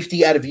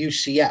safety out of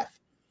UCF.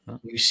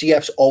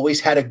 UCF's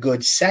always had a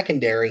good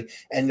secondary,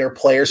 and their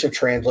players have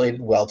translated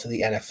well to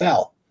the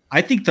NFL.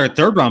 I think their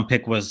third-round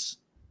pick was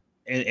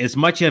as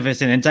much of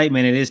as an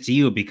indictment it is to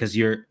you because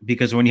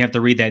when you have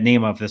to read that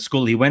name of the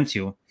school he went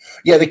to.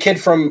 Yeah, the kid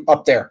from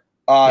up there,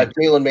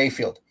 Jalen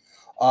Mayfield.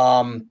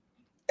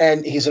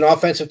 And he's an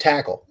offensive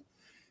tackle.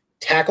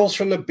 Tackles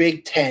from the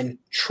Big Ten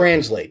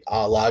translate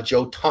a la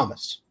Joe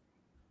Thomas.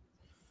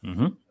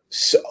 Mm-hmm.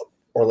 So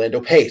Orlando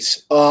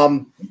Pace.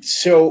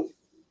 So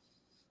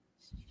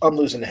I'm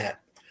losing the hat.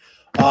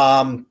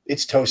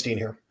 It's toasty in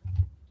here.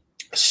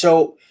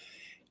 So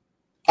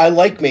I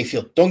like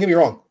Mayfield. Don't get me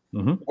wrong.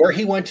 Mm-hmm. Where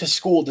he went to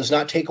school does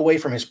not take away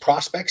from his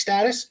prospect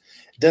status,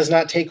 does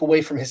not take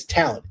away from his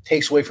talent, it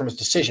takes away from his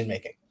decision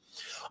making.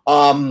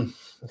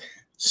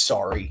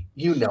 Sorry,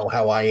 you know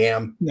how I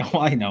am. No,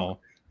 I know.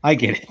 I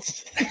get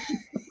it.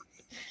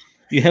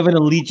 You have an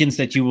allegiance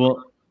that you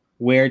will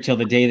wear till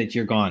the day that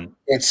you're gone.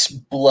 It's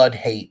blood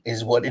hate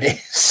is what it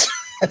is.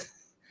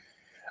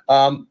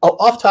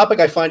 Off topic,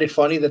 I find it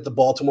funny that the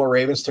Baltimore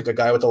Ravens took a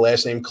guy with the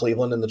last name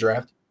Cleveland in the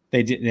draft.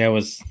 They did. That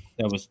was.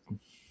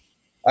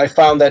 I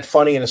found that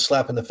funny and a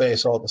slap in the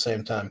face all at the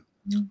same time.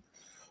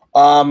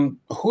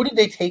 Who did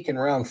they take in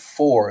round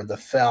 4? The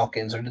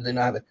Falcons, or did they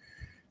not have it?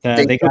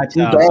 They got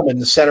Dahlman,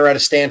 the center out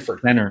of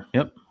Stanford. Center,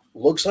 yep.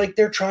 Looks like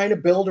they're trying to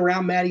build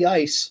around Matty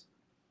Ice.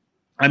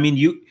 I mean,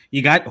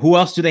 you got who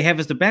else do they have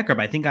as the backup?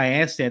 I think I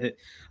asked that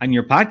on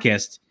your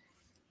podcast.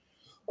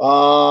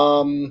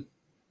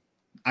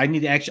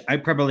 I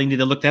probably need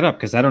to look that up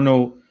because I don't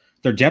know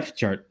their depth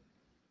chart.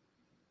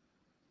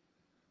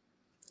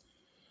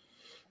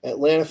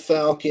 Atlanta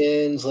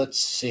Falcons, let's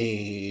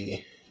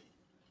see.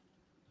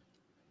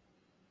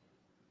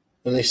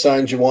 And they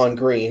signed Juwan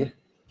Green.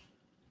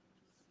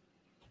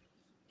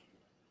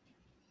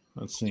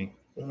 Let's see.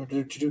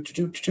 AJ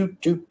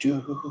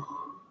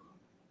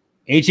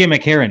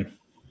McCarron.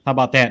 How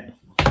about that?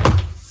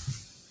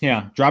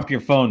 Yeah, drop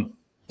your phone.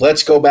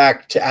 Let's go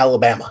back to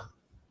Alabama.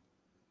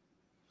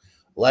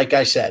 Like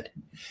I said,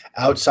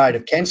 outside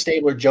of Ken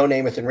Stabler, Joe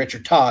Namath, and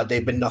Richard Todd,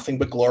 they've been nothing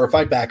but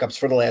glorified backups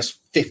for the last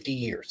 50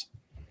 years.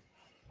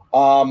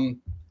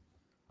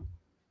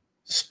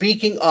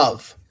 Speaking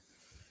of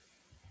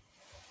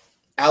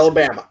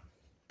Alabama,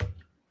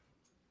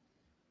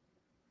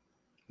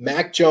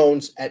 Mac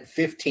Jones at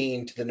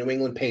 15 to the New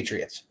England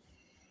Patriots.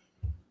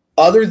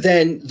 Other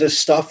than the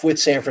stuff with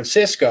San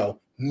Francisco,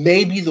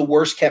 maybe the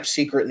worst kept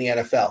secret in the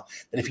NFL,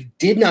 that if he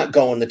did not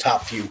go in the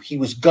top few, he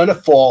was going to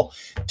fall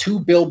to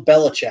Bill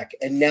Belichick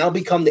and now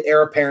become the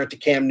heir apparent to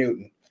Cam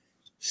Newton.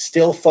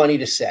 Still funny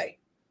to say.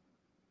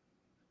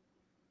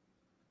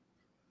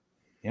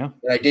 Yeah.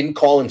 And I didn't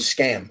call him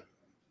scam.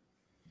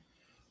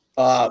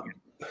 How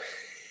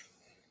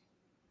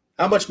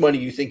much money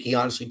do you think he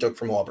honestly took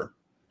from Auburn?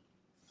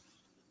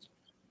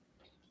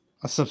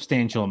 A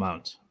substantial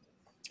amount.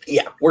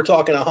 Yeah, we're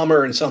talking a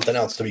Hummer and something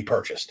else to be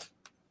purchased.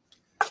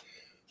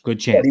 Good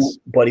chance.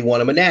 But he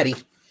won him a natty.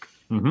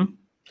 Mm-hmm.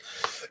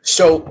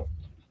 So,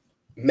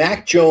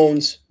 Mac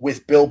Jones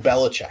with Bill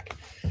Belichick.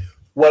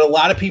 What a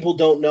lot of people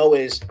don't know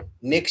is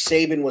Nick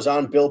Saban was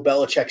on Bill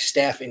Belichick's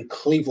staff in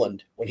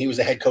Cleveland when he was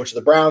the head coach of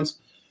the Browns.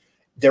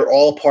 They're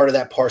all part of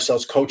that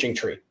Parcells coaching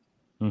tree.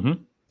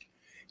 Mm-hmm.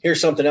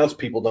 Here's something else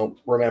people don't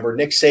remember.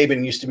 Nick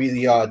Saban used to be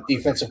the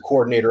defensive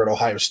coordinator at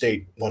Ohio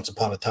State once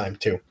upon a time,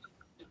 too.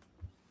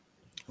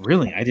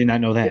 Really? I did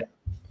not know that.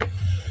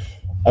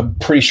 I'm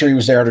pretty sure he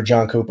was there under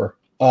John Cooper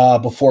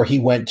before he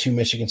went to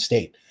Michigan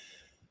State.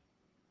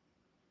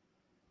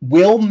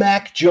 Will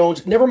Mac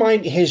Jones, never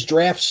mind his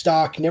draft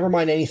stock, never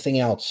mind anything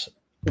else,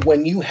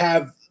 when you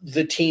have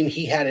the team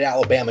he had at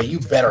Alabama, you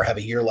better have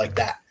a year like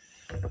that.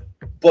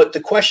 But the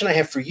question I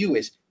have for you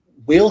is,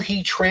 will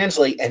he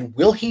translate and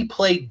will he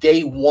play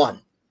day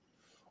one?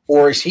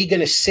 Or is he going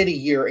to sit a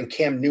year and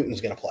Cam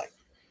Newton's going to play?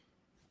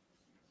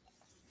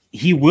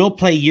 He will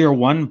play year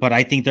one, but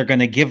I think they're going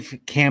to give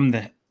Cam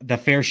the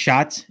fair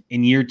shot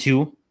in year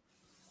 2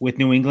 with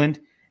New England.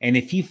 And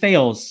if he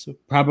fails,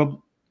 probably,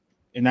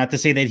 and not to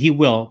say that he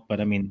will, but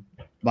I mean,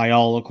 by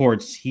all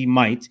accords, he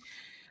might.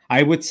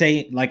 I would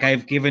say, like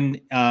I've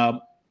given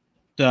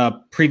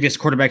the previous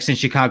quarterbacks in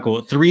Chicago,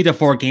 3 to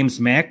 4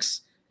 games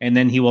max, and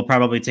then he will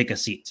probably take a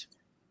seat.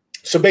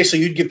 So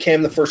basically, you'd give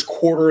Cam the first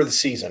quarter of the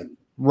season.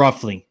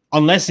 Roughly.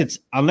 Unless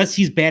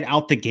he's bad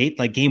out the gate,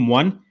 like game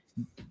 1,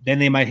 then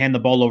they might hand the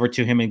ball over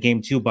to him in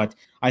game 2. But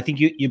I think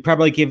you'd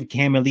probably give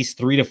Cam at least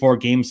 3 to 4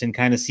 games and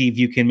kind of see if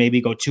you can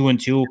maybe go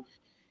 2-2,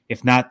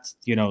 if not,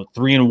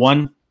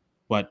 3-1.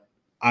 But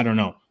I don't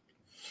know.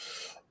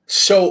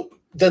 So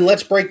then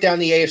let's break down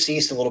the AFC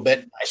East a little bit.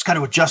 I just got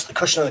to adjust the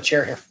cushion on the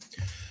chair here.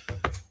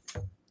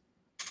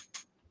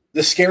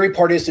 The scary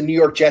part is the New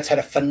York Jets had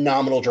a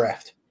phenomenal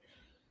draft.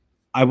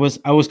 I was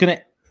looking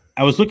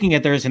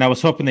at theirs and I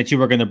was hoping that you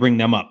were going to bring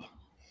them up.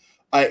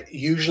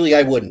 Usually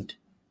I wouldn't.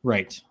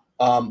 Right.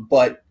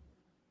 But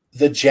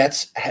the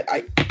Jets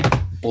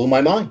blew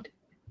my mind.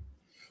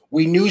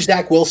 We knew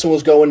Zach Wilson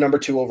was going number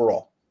 2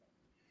 overall.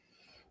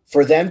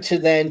 For them to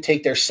then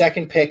take their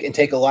second pick and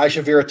take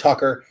Elijah Vera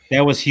Tucker,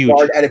 that was huge,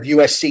 guard out of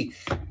USC.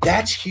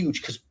 That's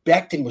huge because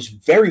Becton was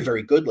very,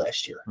 very good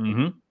last year.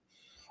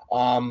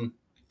 Mm-hmm.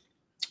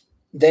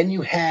 Then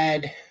you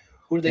had,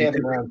 who did they have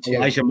in round 2?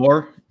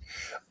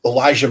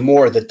 Elijah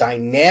Moore, the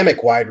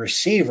dynamic wide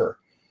receiver.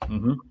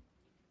 Mm-hmm.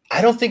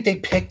 I don't think they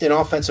picked an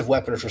offensive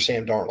weapon for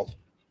Sam Darnold.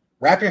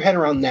 Wrap your head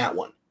around that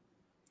one.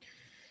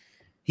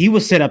 He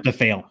was set up to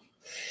fail.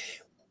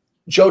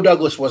 Joe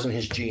Douglas wasn't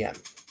his GM.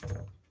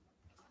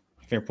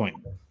 Fair point.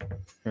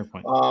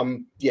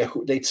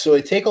 They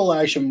take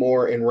Elijah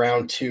Moore in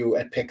round 2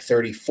 at pick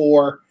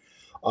 34.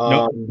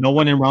 No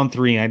one in round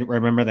 3. I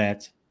remember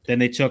that. Then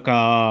they took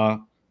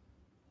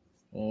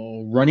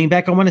running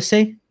back, I want to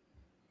say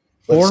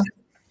 4.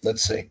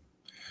 Let's see.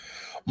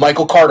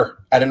 Michael Carter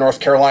out of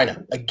North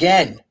Carolina.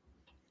 Again,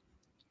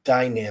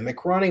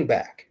 dynamic running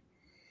back,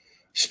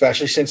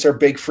 especially since they're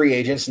big free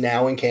agents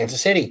now in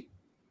Kansas City.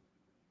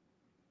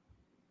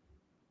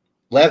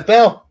 Lev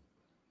Bell.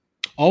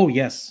 Oh,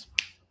 yes.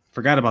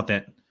 Forgot about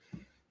that.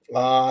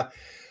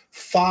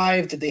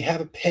 5, did they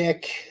have a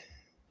pick?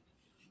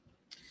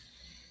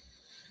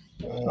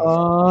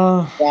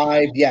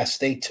 5. Yes,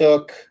 they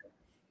took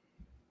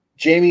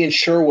Jamie and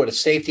Sherwood, a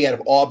safety out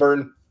of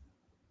Auburn.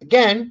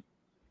 Again,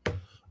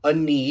 a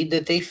need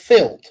that they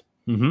filled.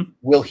 Mm-hmm.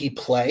 Will he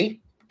play?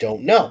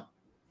 Don't know.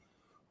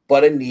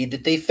 But a need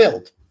that they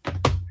filled.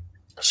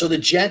 So the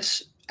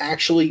Jets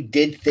actually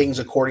did things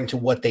according to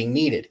what they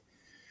needed.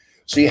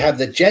 So you have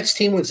the Jets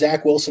team with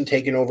Zach Wilson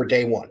taking over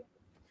day one.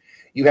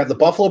 You have the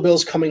Buffalo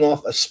Bills coming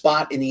off a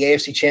spot in the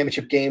AFC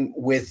Championship game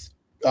with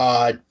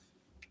not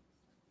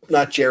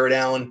Jared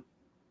Allen,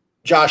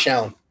 Josh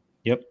Allen.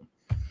 Yep.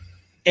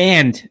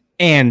 And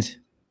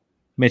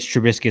Mitch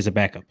Trubisky is a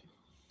backup.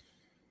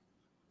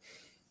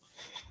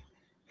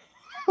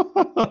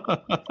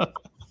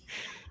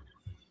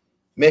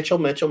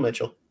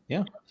 Mitchell.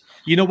 Yeah.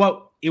 You know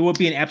what? It would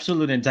be an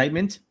absolute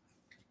indictment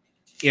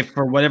if,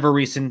 for whatever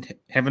reason,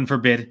 heaven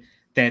forbid,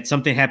 that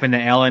something happened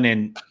to Allen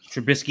and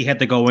Trubisky had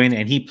to go in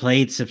and he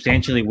played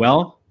substantially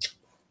well.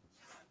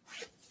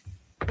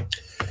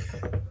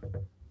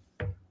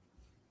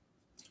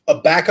 A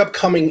backup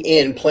coming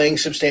in playing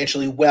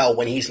substantially well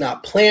when he's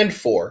not planned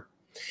for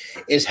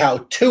is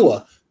how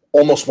Tua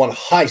almost won a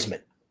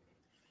Heisman.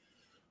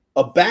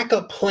 A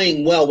backup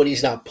playing well when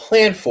he's not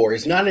planned for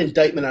is not an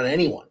indictment on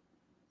anyone,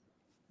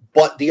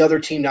 but the other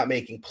team not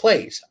making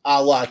plays,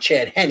 a la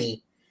Chad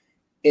Henne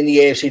in the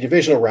AFC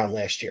divisional round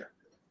last year.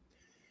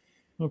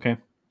 Okay.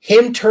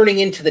 Him turning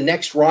into the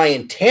next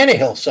Ryan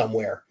Tannehill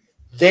somewhere,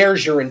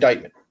 there's your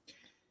indictment.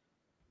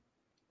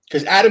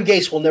 Because Adam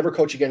Gase will never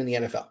coach again in the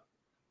NFL.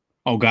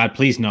 Oh, God,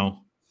 please no.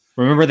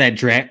 Remember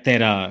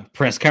that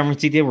press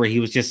conference he did where he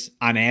was just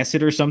on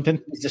acid or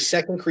something? He's the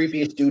second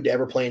creepiest dude to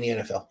ever play in the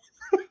NFL.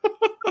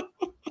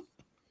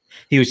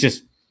 He was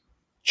just...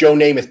 Joe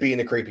Namath being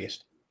the creepiest.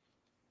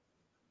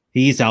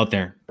 He's out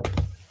there.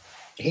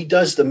 He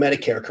does the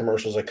Medicare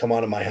commercials that come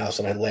out of my house,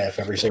 and I laugh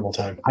every single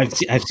time. I've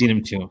seen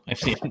him too.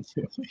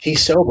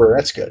 He's sober.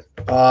 That's good.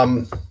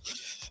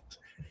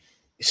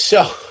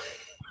 So...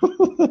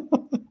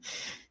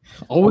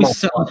 Always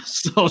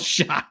sell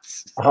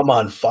shots. I'm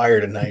on fire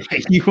tonight.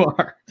 You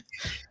are.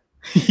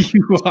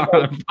 You are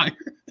on fire.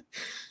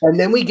 And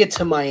then we get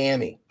to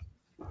Miami.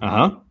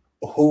 Uh-huh.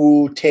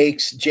 Who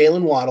takes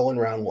Jalen Waddle in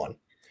round 1.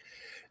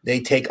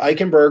 They take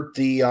Eichenberg,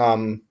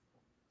 the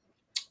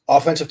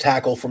offensive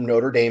tackle from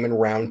Notre Dame, in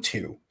round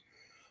 2.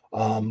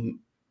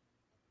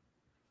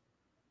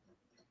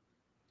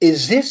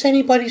 Is this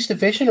anybody's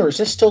division, or is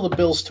this still the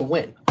Bills to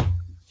win?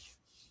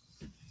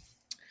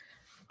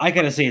 I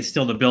got to say it's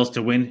still the Bills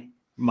to win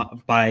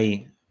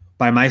by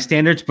my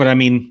standards, but I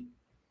mean,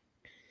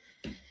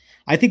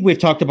 I think we've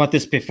talked about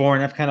this before,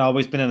 and I've kind of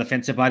always been on the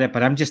fence about it,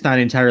 but I'm just not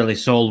entirely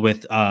sold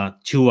with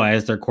Tua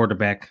as their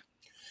quarterback.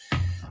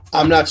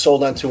 I'm not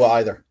sold on Tua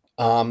either.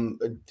 And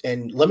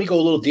let me go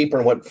a little deeper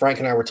on what Frank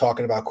and I were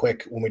talking about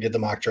quick when we did the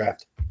mock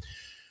draft.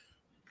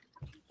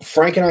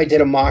 Frank and I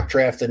did a mock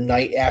draft the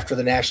night after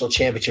the national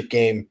championship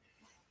game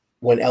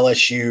when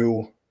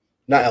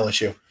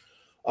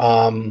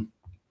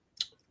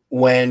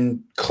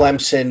when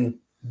Clemson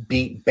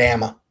beat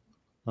Bama.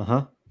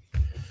 Uh-huh.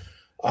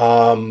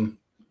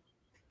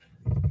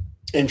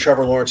 In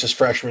Trevor Lawrence's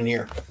freshman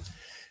year.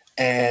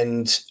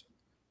 And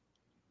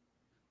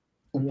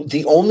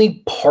the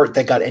only part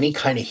that got any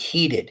kind of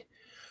heated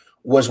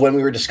was when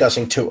we were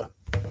discussing Tua.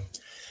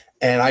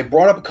 And I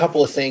brought up a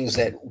couple of things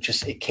that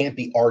just, it can't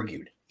be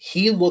argued.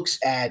 He looks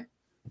at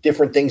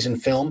different things in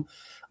film.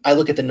 I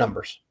look at the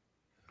numbers.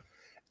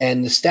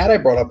 And the stat I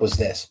brought up was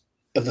this.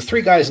 Of the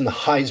 3 guys in the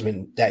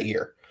Heisman that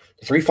year,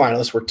 the 3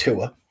 finalists were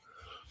Tua.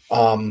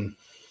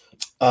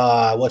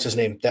 What's his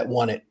name that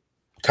won it?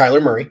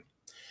 Kyler Murray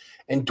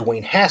and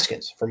Dwayne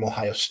Haskins from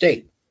Ohio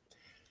State.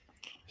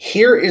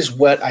 Here is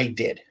what I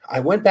did.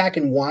 I went back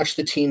and watched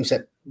the teams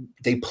that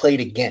they played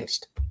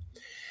against.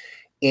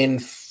 In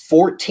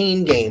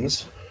 14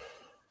 games,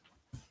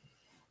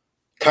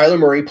 Kyler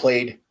Murray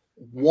played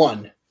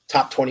 2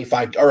 top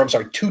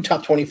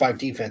 25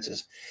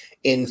 defenses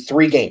in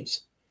 3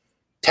 games.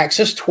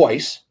 Texas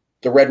twice,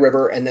 the Red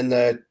River, and then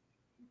the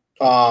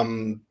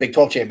Big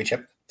 12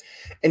 championship,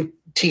 and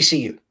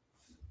TCU.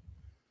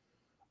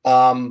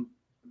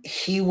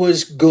 He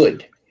was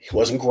good. He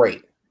wasn't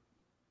great.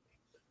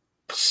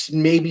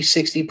 Maybe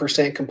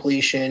 60%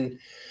 completion,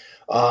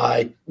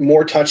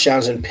 more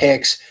touchdowns than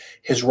picks.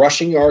 His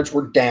rushing yards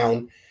were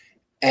down,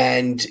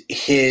 and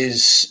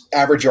his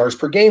average yards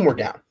per game were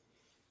down.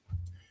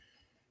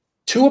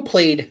 Tua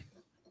played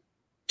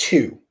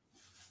 2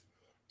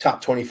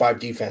 top 25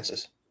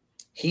 defenses.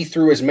 He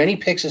threw as many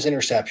picks as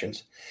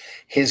interceptions.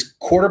 His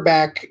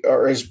quarterback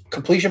or his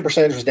completion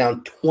percentage was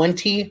down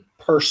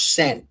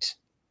 20%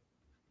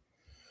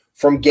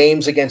 from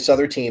games against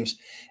other teams,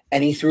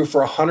 and he threw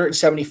for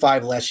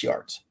 175 less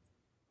yards.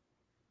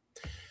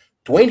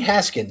 Dwayne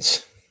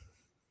Haskins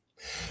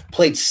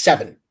played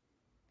 7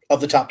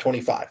 of the top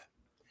 25.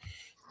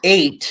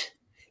 8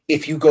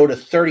 if you go to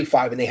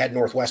 35, and they had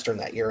Northwestern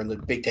that year in the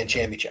Big Ten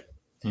championship.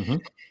 Mm-hmm.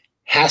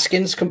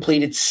 Haskins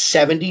completed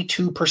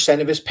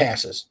 72% of his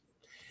passes.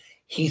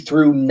 He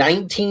threw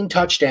 19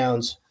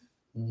 touchdowns,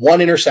 1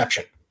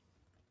 interception.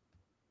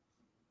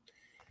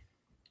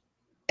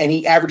 and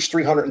he averaged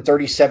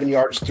 337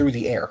 yards through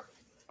the air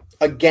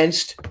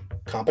against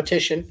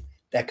competition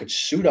that could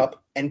suit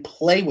up and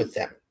play with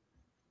them.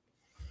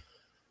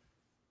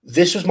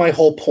 This was my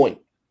whole point.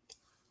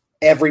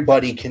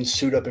 Everybody can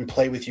suit up and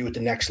play with you at the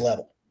next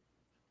level.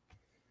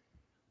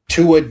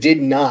 Tua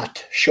did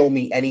not show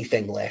me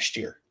anything last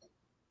year.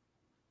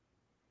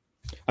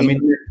 I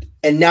mean,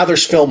 and now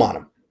there's film on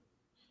him.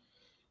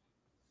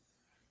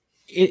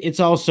 It's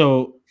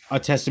also a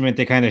testament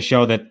to kind of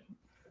show that,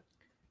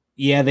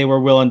 yeah, they were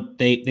willing.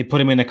 They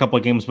put him in a couple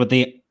of games, but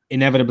they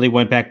inevitably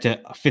went back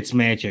to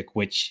Fitzmagic,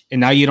 and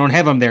now you don't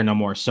have him there no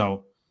more.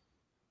 So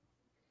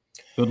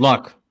good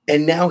luck.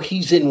 And now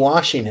he's in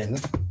Washington.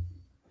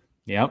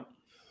 Yep.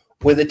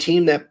 With a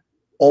team that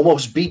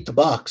almost beat the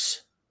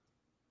Bucs.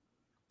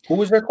 Who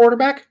was their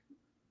quarterback?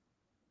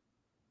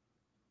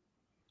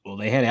 Well,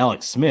 they had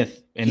Alex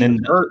Smith, and he then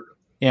hurt.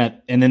 Yeah,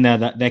 and then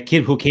that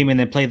kid who came in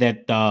and played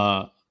that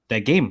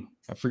game.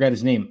 I forgot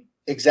his name.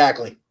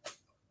 Exactly.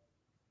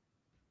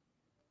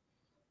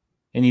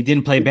 And he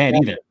didn't play bad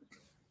either.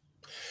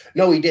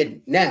 No, he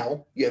didn't.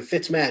 Now you have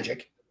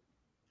Fitzmagic.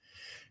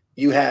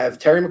 You have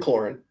Terry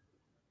McLaurin.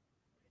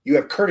 You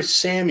have Curtis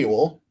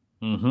Samuel.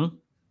 Mm-hmm.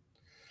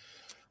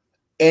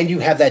 And you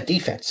have that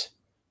defense.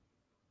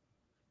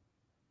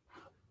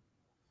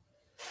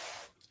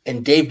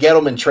 And Dave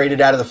Gettleman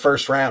traded out of the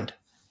first round.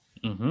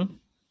 Mm-hmm.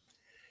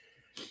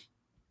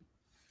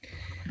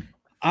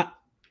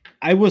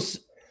 I was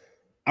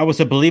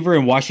a believer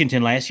in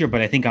Washington last year,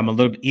 but I think I'm a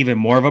little even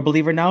more of a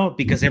believer now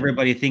because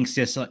everybody thinks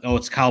this,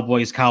 it's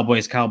Cowboys,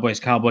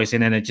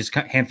 and then it's just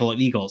a handful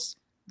of Eagles.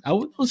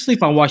 I'll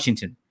sleep on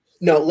Washington.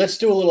 No, let's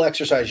do a little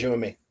exercise, you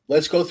and me.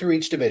 Let's go through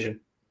each division.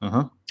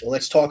 Uh-huh.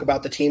 Let's talk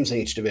about the teams in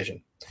each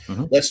division.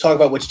 Uh-huh. Let's talk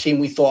about which team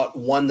we thought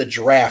won the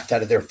draft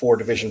out of their 4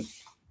 division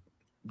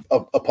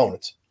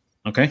opponents.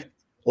 Okay.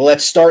 Well,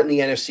 let's start in the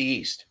NFC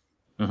East.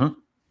 Uh-huh.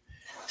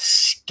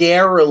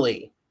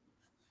 Scarily,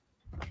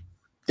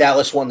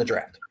 Dallas won the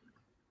draft.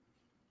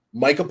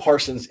 Micah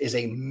Parsons is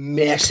a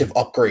massive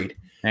upgrade.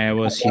 That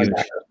was huge.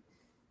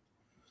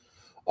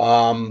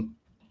 The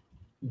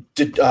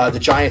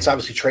Giants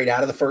obviously trade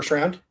out of the first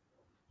round,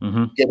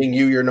 giving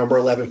you your number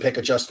 11 pick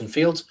of Justin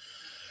Fields.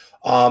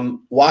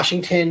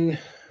 Washington,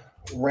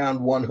 round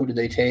 1, who did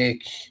they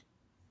take?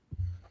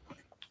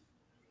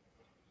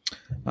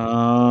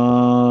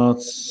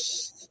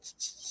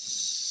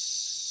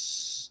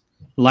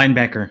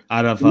 Linebacker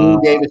out of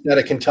Davis out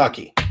of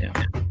Kentucky. Yeah.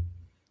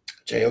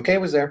 JOK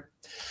was there.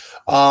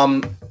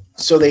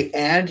 So they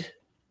add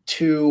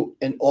to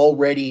an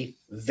already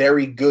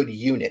very good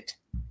unit.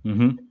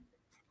 Mm-hmm.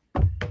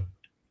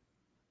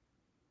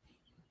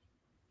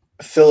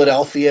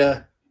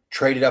 Philadelphia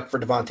traded up for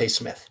Devontae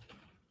Smith.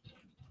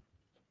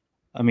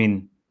 I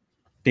mean,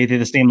 they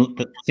did the same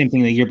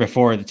thing the year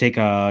before to take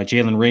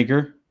Jalen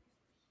Reagor.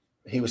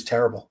 He was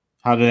terrible.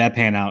 How did that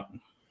pan out?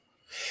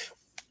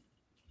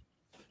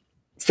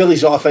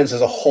 Philly's offense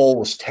as a whole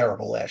was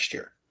terrible last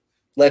year.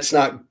 Let's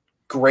not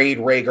grade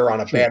Reagor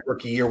on a bad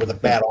rookie year with a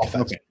bad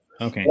offense.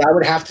 Okay. But I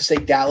would have to say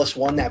Dallas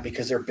won that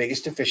because their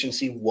biggest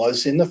deficiency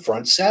was in the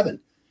front 7.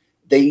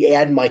 They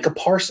add Micah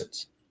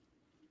Parsons.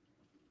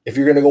 If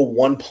you're going to go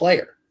one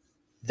player,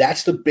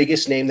 that's the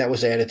biggest name that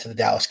was added to the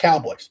Dallas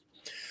Cowboys.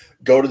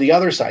 Go to the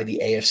other side,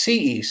 the AFC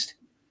East.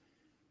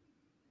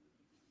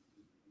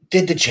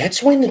 Did the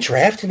Jets win the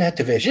draft in that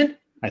division?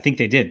 I think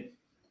they did.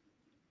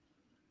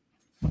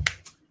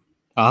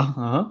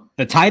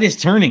 The tide is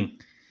turning.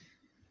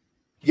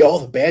 Yeah, all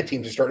the bad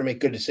teams are starting to make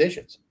good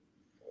decisions.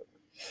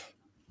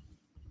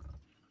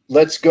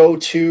 Let's go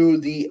to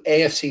the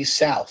AFC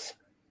South.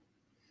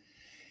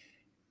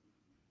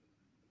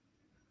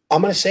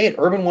 I'm going to say it.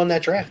 Urban won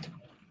that draft.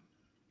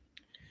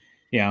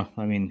 Yeah,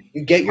 I mean,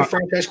 you get your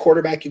franchise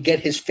quarterback, you get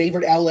his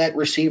favorite outlet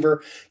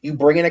receiver, you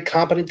bring in a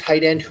competent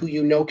tight end who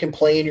you know can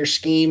play in your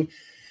scheme.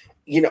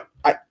 You know,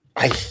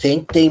 I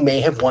think they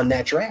may have won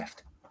that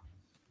draft.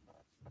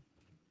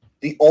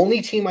 The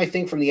only team I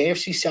think from the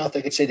AFC South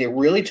I could say they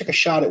really took a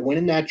shot at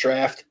winning that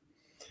draft,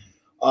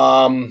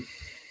 really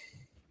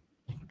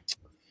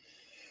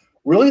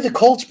the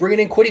Colts bringing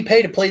in Kwity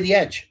Paye to play the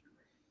edge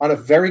on a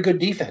very good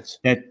defense.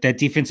 That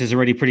defense is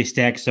already pretty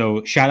stacked.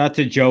 So shout out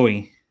to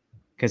Joey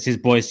because his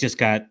boys just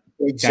got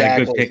a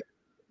good pick.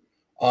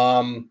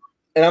 And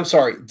I'm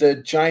sorry, the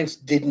Giants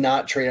did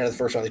not trade out of the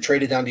first round. They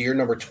traded down to year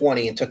number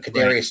 20 and took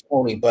Kadarius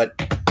Toney, but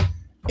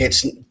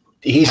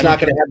he's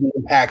not going to have the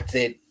impact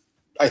that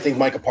I think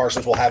Micah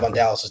Parsons will have on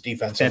Dallas's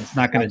defense. That's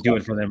not going to do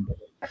it for them.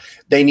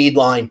 They need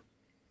line.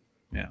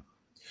 Yeah.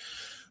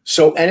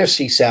 So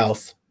NFC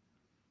South,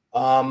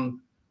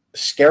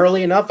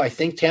 scarily enough, I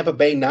think Tampa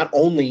Bay not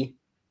only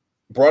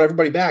brought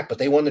everybody back, but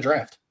they won the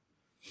draft.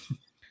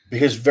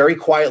 Because very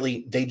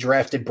quietly, they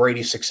drafted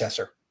Brady's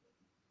successor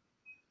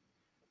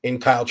in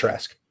Kyle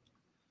Trask.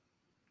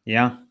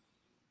 Yeah.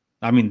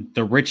 I mean,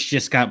 the rich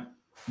just got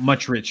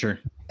much richer.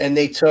 And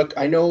they took,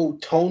 I know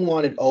Tone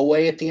wanted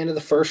Oweh at the end of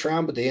the first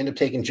round, but they ended up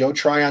taking Joe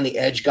Tryon, the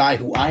edge guy,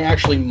 who I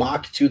actually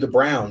mocked to the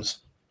Browns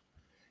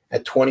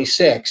at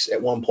 26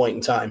 at one point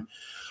in time.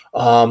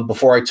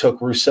 before I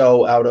took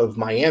Rousseau out of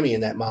Miami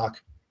in that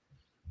mock.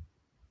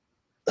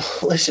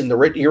 Listen,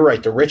 you're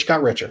right. The rich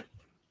got richer.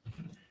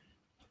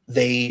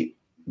 They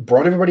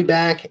brought everybody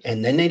back,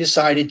 and then they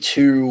decided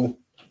to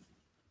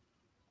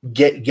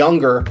get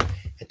younger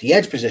at the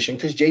edge position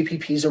because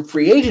JPP is a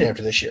free agent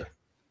after this year.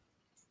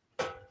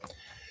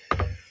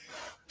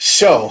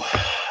 So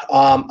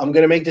I'm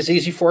going to make this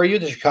easy for you.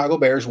 The Chicago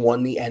Bears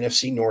won the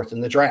NFC North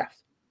in the draft.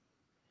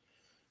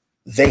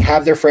 They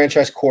have their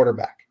franchise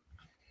quarterback.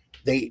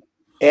 They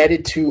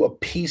added to a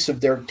piece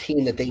of their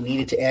team that they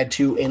needed to add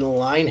to in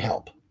line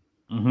help.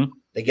 Mm-hmm.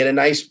 They get a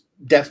nice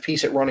depth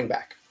piece at running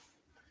back.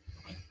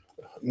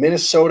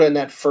 Minnesota in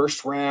that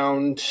first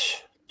round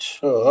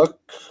took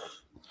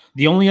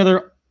the only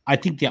other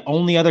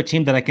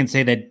team that I can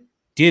say that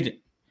did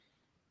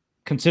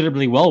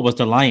considerably well was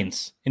the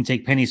Lions and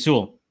take Penny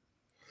Sewell.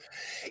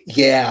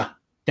 Yeah.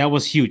 That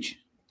was huge.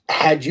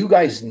 Had you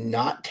guys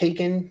not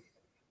taken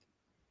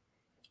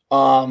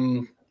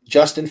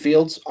Justin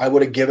Fields, I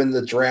would have given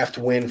the draft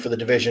win for the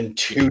division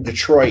to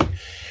Detroit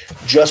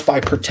just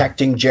by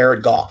protecting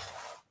Jared Goff,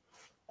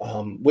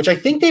 which I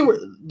think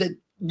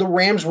the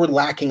Rams were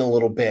lacking a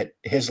little bit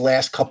his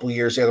last couple of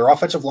years there. Their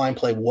offensive line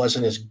play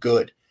wasn't as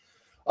good.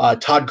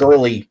 Todd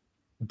Gurley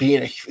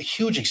being a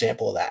huge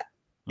example of that.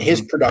 Mm-hmm.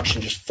 His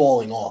production just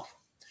falling off.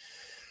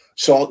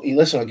 So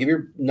I'll give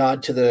your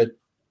nod to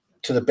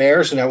the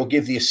Bears, and I will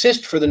give the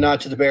assist for the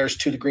nod to the Bears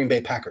to the Green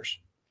Bay Packers.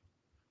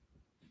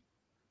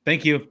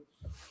 Thank you.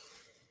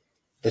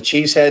 The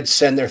Cheeseheads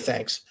send their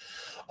thanks.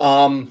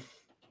 AFC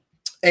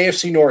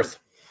North.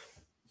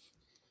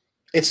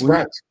 It's the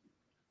Browns.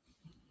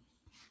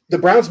 The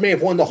Browns may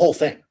have won the whole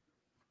thing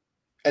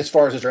as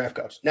far as the draft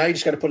goes. Now you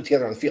just got to put it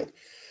together on the field.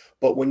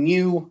 But when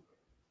you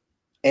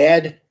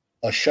add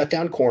a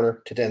shutdown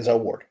corner to Denzel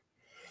Ward,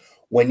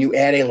 when you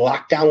add a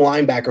lockdown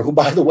linebacker, who,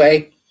 by the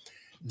way,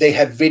 they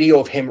have video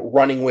of him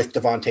running with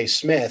Devontae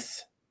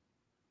Smith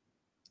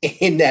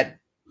in that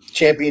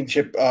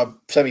championship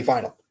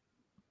semifinal.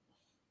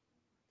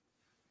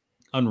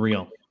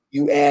 Unreal.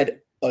 You add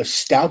a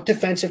stout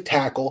defensive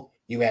tackle.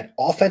 You add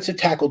offensive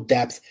tackle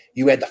depth.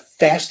 You add the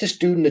fastest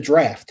dude in the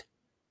draft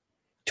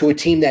to a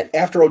team that,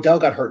 after Odell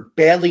got hurt,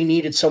 badly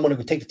needed someone who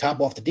could take the top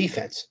off the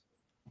defense.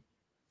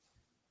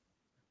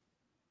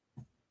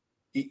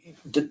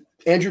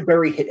 Andrew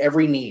Berry hit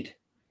every need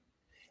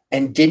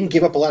and didn't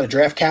give up a lot of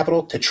draft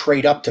capital to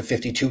trade up to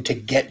 52 to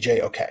get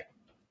JOK.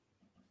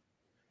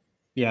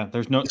 Yeah,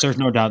 there's no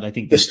doubt. I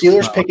think the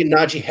Steelers picking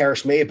Najee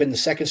Harris may have been the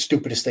second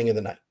stupidest thing of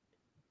the night.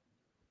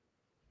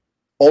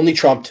 Only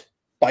trumped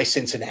by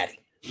Cincinnati.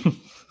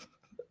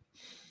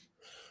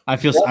 I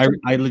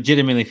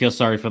legitimately feel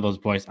sorry for those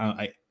boys.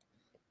 I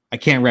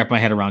can't wrap my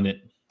head around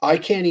it. I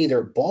can't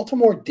either.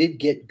 Baltimore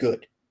did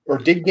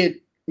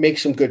make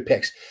some good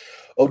picks.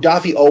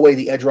 Odafe Owe,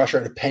 the edge rusher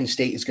out of Penn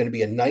State, is going to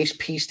be a nice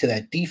piece to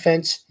that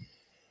defense.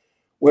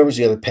 Where was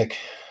the other pick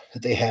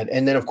that they had?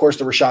 And then, of course,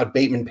 the Rashad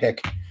Bateman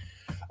pick,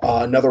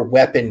 another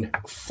weapon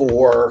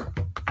for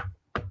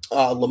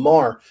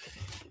Lamar.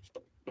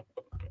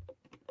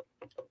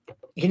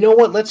 You know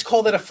what? Let's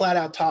call that a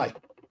flat-out tie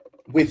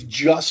with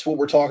just what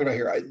we're talking about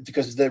here,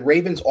 because the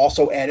Ravens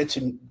also added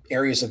to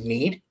areas of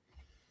need.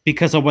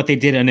 Because of what they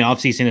did in the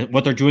offseason,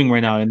 what they're doing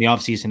right now in the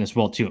offseason as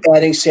well, too.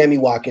 Adding Sammy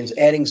Watkins,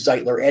 adding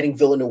Zeitler, adding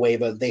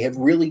Villanueva. They have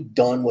really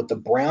done what the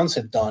Browns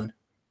have done.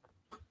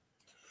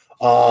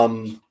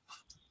 Tones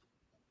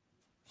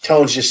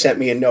just sent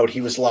me a note. He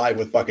was live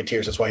with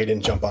Buccateers. That's why he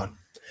didn't jump on.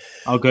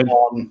 Oh, good.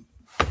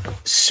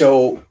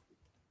 So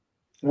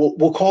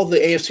we'll call the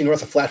AFC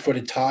North a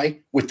flat-footed tie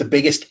with the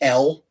biggest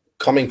L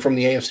coming from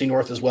the AFC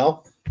North as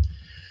well.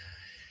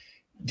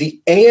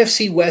 The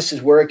AFC West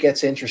is where it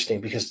gets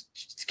interesting because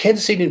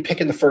Kansas City didn't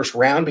pick in the first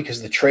round because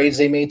of the trades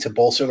they made to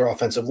bolster their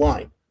offensive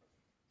line.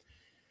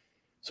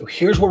 So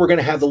here's where we're going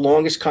to have the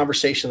longest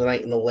conversation of the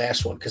night in the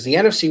last one, because the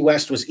NFC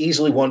West was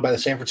easily won by the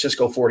San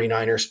Francisco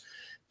 49ers,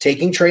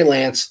 taking Trey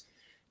Lance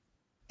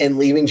and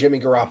leaving Jimmy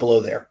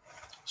Garoppolo there.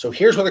 So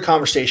here's where the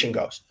conversation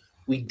goes.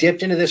 We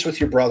dipped into this with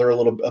your brother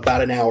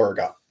about an hour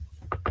ago.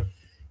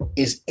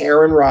 Is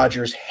Aaron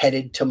Rodgers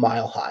headed to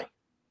Mile High?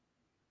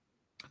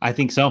 I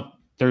think so.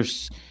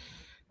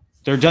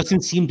 There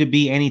doesn't seem to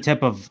be any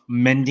type of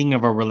mending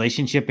of a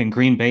relationship in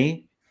Green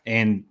Bay,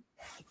 and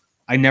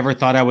I never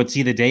thought I would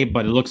see the day,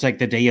 but it looks like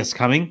the day is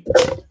coming.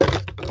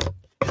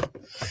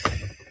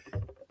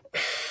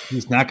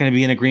 He's not going to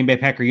be in a Green Bay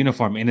Packer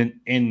uniform,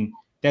 and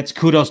that's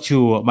kudos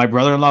to my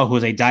brother-in-law, who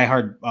is a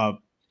diehard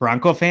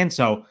Bronco fan.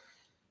 So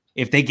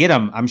if they get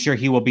him, I'm sure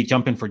he will be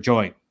jumping for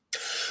joy.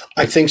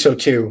 I think so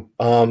too.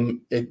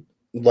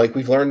 Like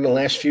we've learned in the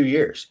last few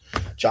years,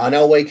 John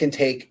Elway can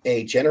take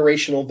a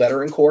generational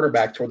veteran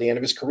quarterback toward the end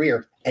of his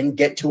career and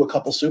get to a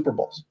couple Super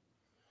Bowls.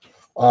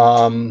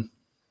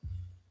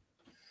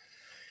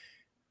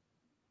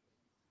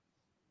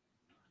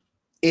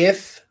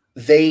 If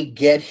they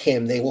get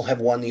him, they will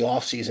have won the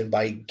offseason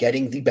by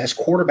getting the best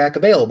quarterback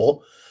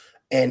available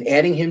and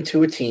adding him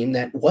to a team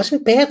that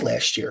wasn't bad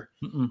last year.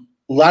 A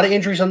lot of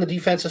injuries on the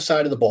defensive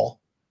side of the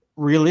ball.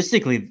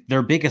 Realistically,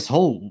 their biggest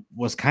hole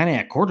was kind of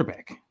at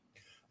quarterback.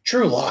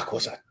 Drew Lock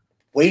was a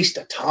waste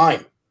of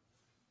time.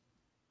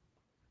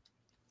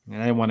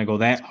 And I didn't want to go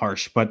that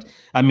harsh, but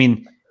I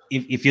mean,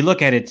 if you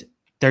look at it,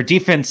 their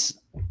defense,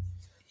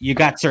 you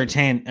got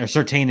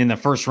Surtain in the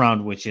first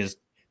round, which is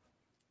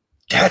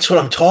That's what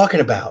I'm talking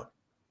about.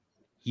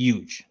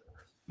 huge.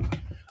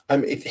 I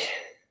mean,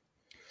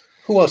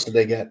 who else did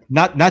they get?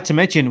 Not to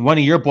mention one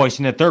of your boys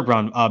in the third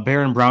round,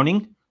 Baron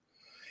Browning.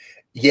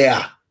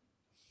 Yeah,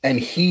 and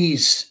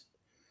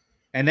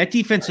that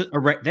defense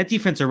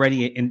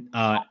already in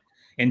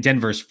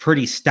Denver is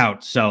pretty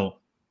stout. So,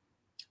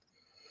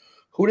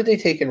 who did they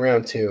take in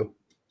round 2?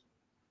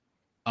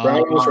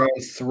 Browning was round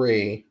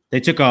 3. They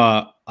took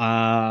a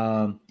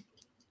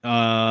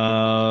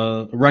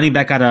running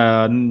back out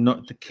of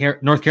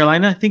North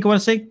Carolina, I think I want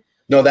to say.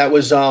 No, that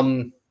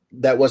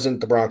wasn't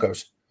the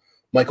Broncos.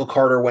 Michael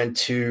Carter went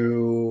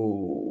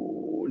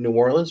to New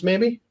Orleans,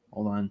 maybe?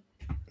 Hold on.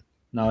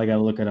 Now I got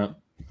to look it up.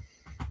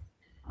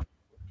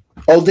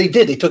 Oh, they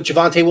did. They took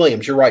Javonte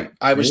Williams. You're right.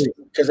 I was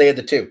because they had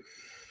the 2.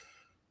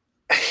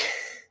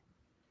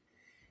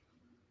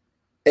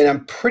 And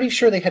I'm pretty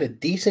sure they had a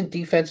decent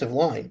defensive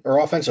line or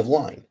offensive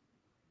line.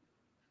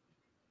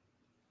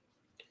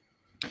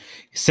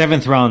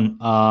 7th round,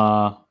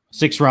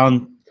 6th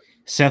round,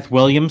 Seth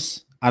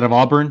Williams out of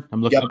Auburn.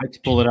 I'm looking to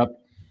pull it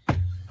up.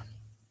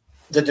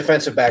 The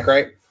defensive back,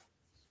 right?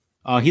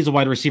 He's a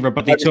wide receiver,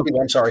 but they took in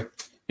the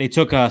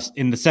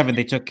 7th.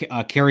 They took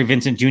Kerry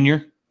Vincent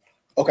Jr.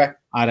 Okay.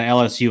 Out of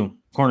LSU,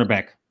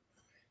 cornerback.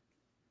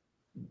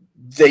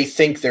 They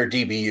think they're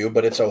DBU,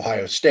 but it's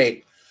Ohio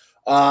State.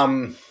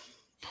 Where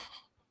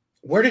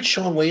did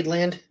Sean Wade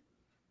land?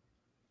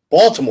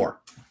 Baltimore.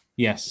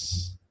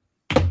 Yes.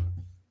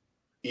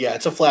 Yeah,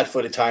 it's a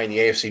flat-footed tie in the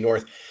AFC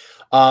North.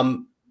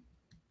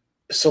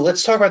 So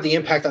let's talk about the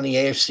impact on the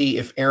AFC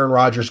if Aaron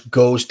Rodgers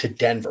goes to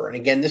Denver. And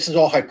again, this is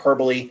all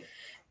hyperbole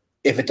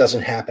if it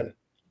doesn't happen.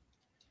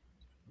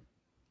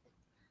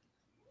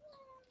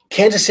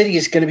 Kansas City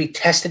is going to be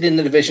tested in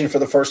the division for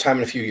the first time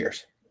in a few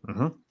years.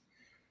 Mm-hmm.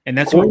 And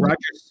that's what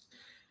Rodgers,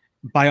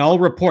 by all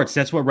reports,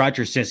 that's what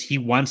Rodgers says. He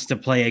wants to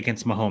play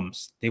against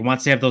Mahomes. He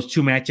wants to have those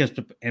 2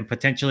 matchups and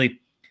potentially,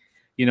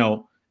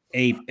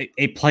 a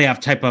playoff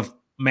type of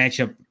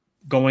matchup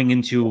going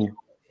into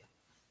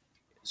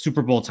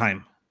Super Bowl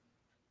time.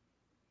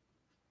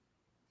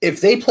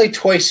 If they play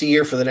twice a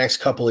year for the next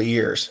couple of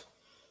years,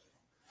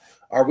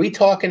 are we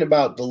talking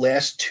about the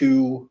last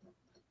 2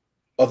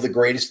 of the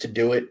greatest to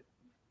do it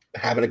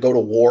having to go to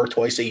war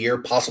twice a year,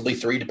 possibly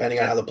 3, depending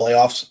on how the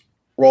playoffs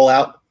roll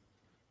out?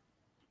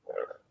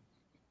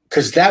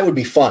 Because that would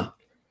be fun.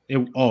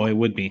 It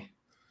would be.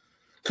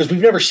 Because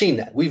we've never seen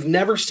that. We've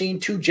never seen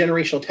 2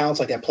 generational talents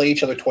like that play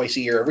each other twice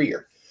a year every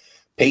year.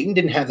 Peyton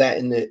didn't have that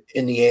in the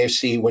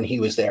AFC when he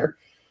was there.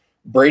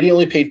 Brady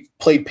only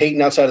played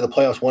Peyton outside of the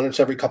playoffs once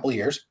every couple of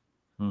years.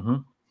 Mm-hmm.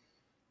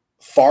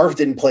 Favre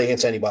didn't play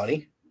against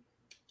anybody.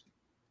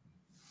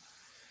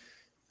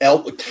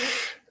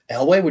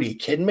 Elway, what are you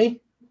kidding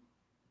me?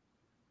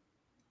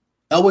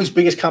 Elway's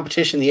biggest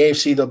competition in the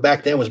AFC, though,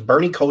 back then was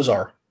Bernie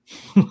Kosar.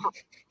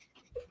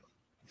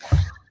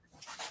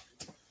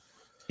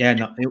 Yeah,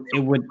 no,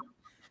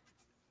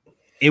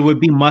 it would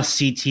be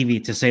must-see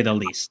TV, to say the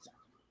least.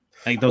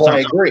 Like those are I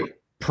agree.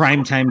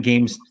 Primetime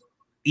games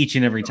each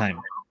and every time.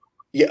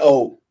 Yeah.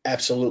 Oh,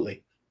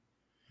 absolutely.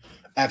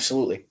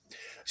 Absolutely.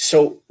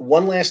 So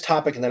one last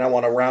topic, and then I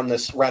want to wrap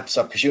this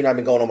up because you and I have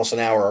been going almost an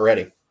hour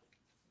already.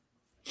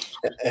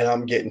 And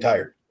I'm getting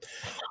tired.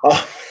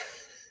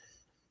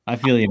 I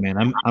feel you, man.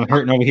 I'm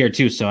hurting over here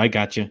too, so I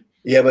got you.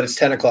 Yeah, but it's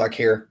 10 o'clock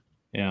here.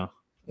 Yeah.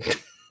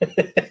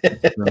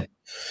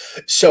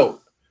 So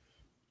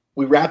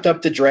we wrapped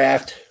up the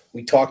draft.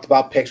 We talked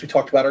about picks. We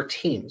talked about our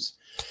teams.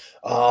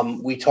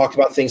 We talked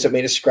about things that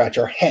made us scratch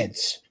our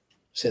heads.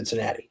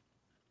 Cincinnati,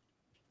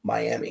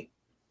 Miami,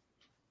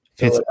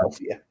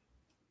 Philadelphia,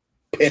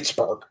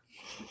 Pittsburgh.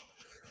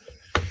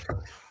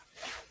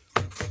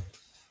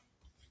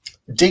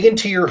 Dig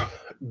into your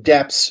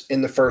depths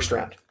in the first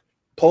round.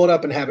 Pull it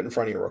up and have it in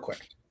front of you real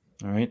quick.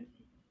 All right.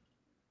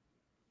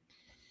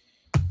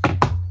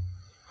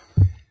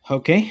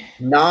 Okay.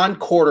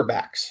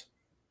 Non-quarterbacks.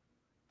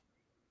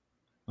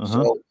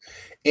 Uh-huh. So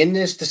in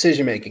this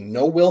decision-making,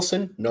 no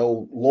Wilson,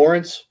 no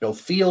Lawrence, no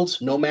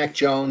Fields, no Mac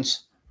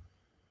Jones,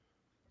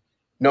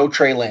 no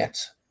Trey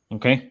Lance.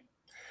 Okay.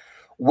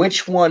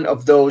 Which one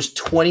of those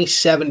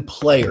 27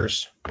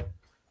 players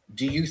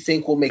do you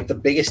think will make the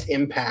biggest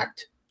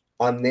impact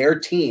on their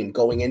team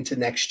going into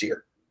next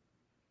year?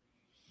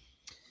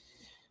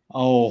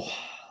 Oh,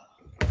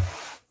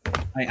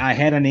 I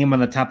had a name on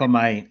the top of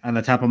my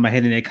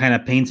head, and it kind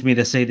of pains me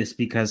to say this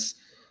because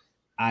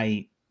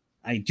I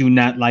do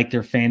not like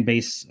their fan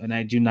base and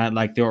I do not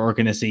like their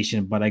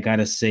organization, but I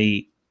gotta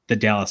say the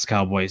Dallas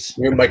Cowboys.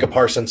 You're Micah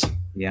Parsons.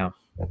 Yeah.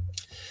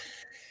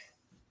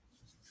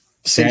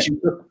 Since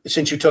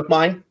you took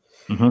mine,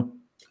 mm-hmm.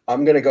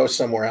 I'm gonna go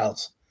somewhere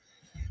else,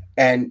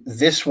 and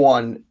this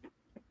one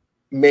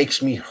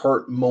makes me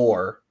hurt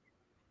more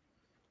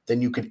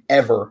than you could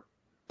ever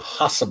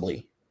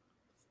possibly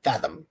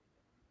fathom.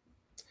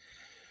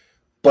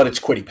 But it's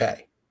Kwity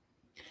Paye.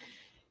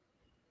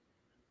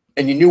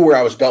 And you knew where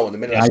I was going the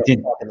minute Yeah, I I started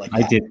did. talking like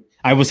I that. did.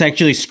 I was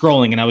actually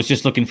scrolling, and I was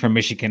just looking for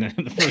Michigan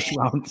in the first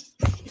round.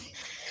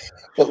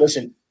 But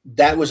listen,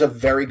 that was a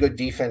very good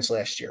defense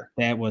last year.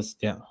 That was,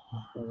 yeah.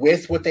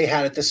 With what they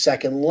had at the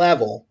second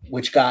level,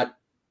 which got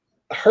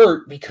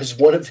hurt because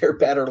one of their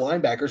better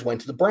linebackers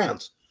went to the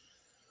Browns.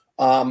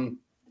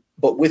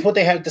 But with what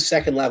they had at the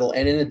second level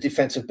and in the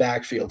defensive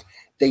backfield,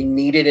 they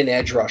needed an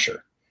edge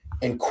rusher.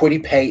 And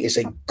Kwity Paye is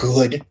a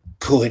good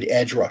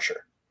edge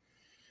rusher.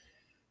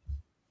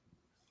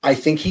 I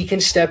think he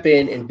can step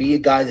in and be a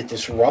guy that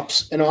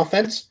disrupts an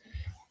offense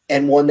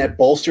and one that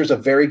bolsters a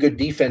very good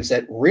defense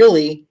that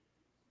really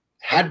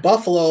had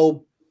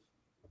Buffalo,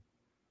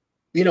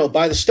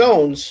 by the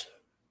stones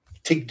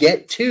to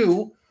get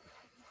to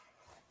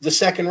the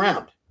second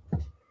round.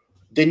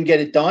 Didn't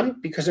get it done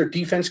because their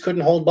defense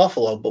couldn't hold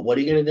Buffalo, but what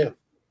are you going to do?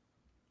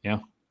 Yeah.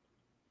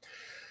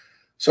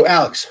 So,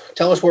 Alex,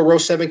 tell us where Row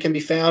 7 can be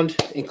found,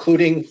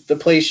 including the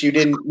place you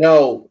didn't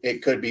know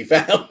it could be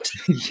found.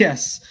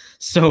 Yes.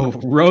 So,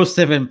 Row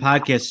 7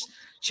 Podcast.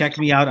 Check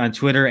me out on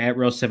Twitter at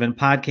Row 7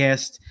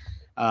 Podcast.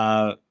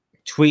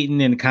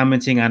 Tweeting and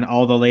commenting on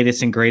all the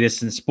latest and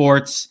greatest in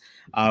sports.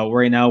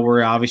 Right now,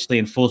 we're obviously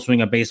in full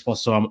swing of baseball,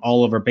 so I'm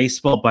all over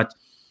baseball. But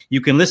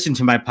you can listen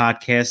to my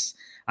podcast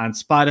on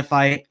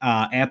Spotify,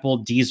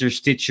 Apple, Deezer,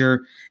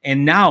 Stitcher,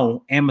 and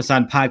now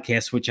Amazon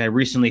Podcasts, which I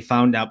recently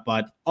found out,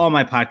 but all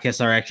my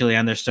podcasts are actually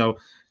on there. So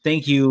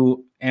thank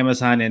you,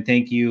 Amazon, and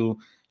thank you,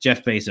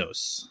 Jeff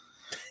Bezos.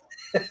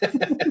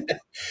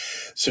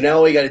 So now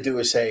all you got to do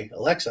is say,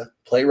 Alexa,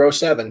 play Row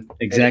 7.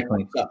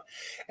 Exactly.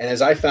 And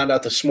as I found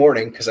out this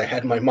morning, because I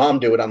had my mom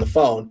do it on the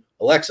phone,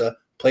 Alexa,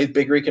 play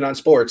Big Rican on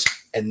Sports,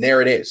 and there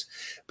it is.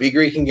 Big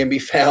Rican can be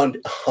found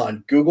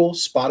on Google,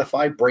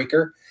 Spotify,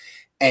 Breaker,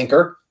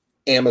 Anchor,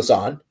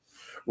 Amazon,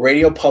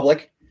 Radio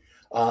Public,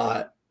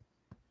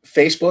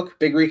 Facebook,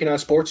 Big Rican on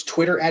Sports,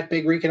 Twitter at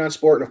Big Rican on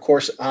Sport, and of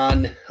course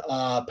on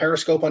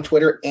Periscope on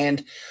Twitter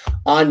and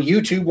on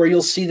YouTube where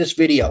you'll see this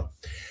video.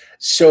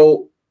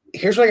 So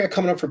here's what I got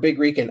coming up for Big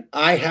Rican.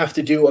 I have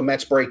to do a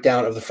Mets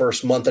breakdown of the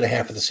first month and a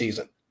half of the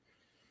season.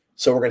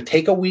 So we're going to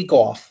take a week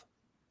off,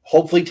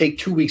 hopefully take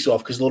 2 weeks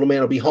off because the little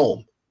man will be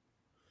home.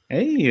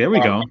 Hey, there we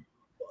go.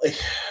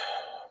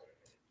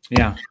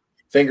 Yeah.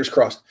 Fingers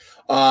crossed.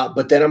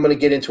 But then I'm going to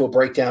get into a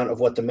breakdown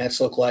of what the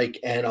Mets look like,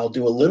 and I'll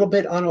do a little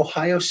bit on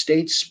Ohio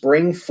State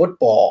spring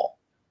football,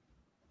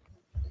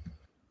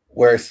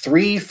 where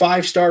 3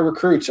 5-star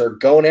recruits are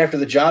going after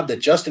the job that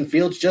Justin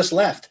Fields just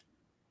left.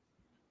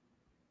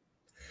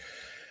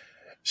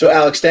 So,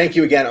 Alex, thank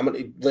you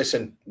again.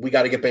 Listen, we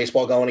got to get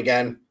baseball going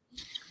again.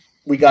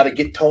 We got to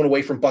get Tone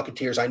away from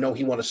Buccateers. I know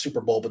he won a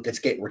Super Bowl, but that's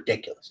getting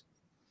ridiculous.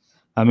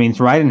 I mean, it's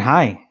riding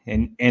high,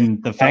 and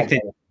the fact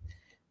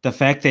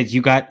that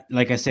you got,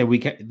 like I said,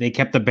 they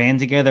kept the band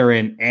together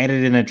and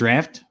added in a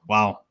draft.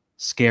 Wow,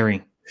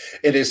 scary.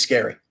 It is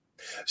scary.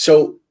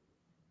 So,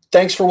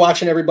 thanks for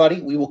watching, everybody.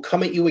 We will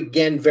come at you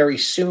again very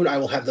soon. I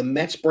will have the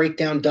Mets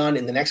breakdown done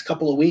in the next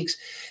couple of weeks.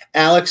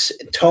 Alex,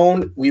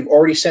 Tone, we've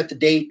already set the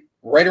date.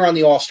 Right around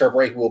the All-Star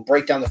break, we'll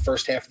break down the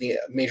first half of the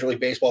Major League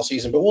Baseball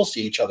season, but we'll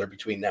see each other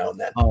between now and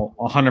then. Oh,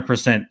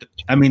 100%.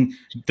 I mean,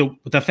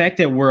 the fact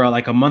that we're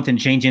like a month and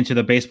change into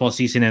the baseball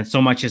season and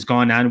so much has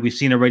gone on, we've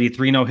seen already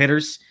 3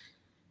 no-hitters.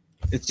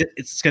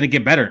 It's going to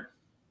get better.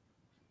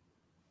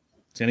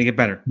 It's going to get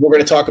better. We're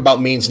going to talk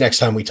about means next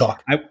time we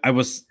talk.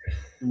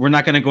 We're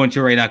not going to go into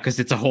it right now because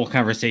it's a whole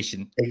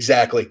conversation.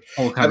 Exactly.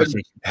 Whole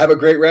conversation. Have a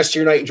great rest of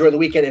your night. Enjoy the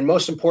weekend. And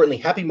most importantly,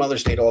 happy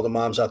Mother's Day to all the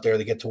moms out there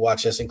that get to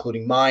watch this,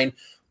 including mine,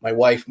 my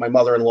wife, my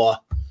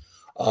mother-in-law,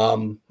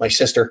 my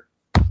sister.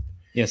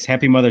 Yes,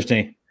 happy Mother's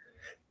Day.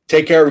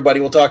 Take care, everybody.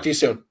 We'll talk to you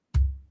soon.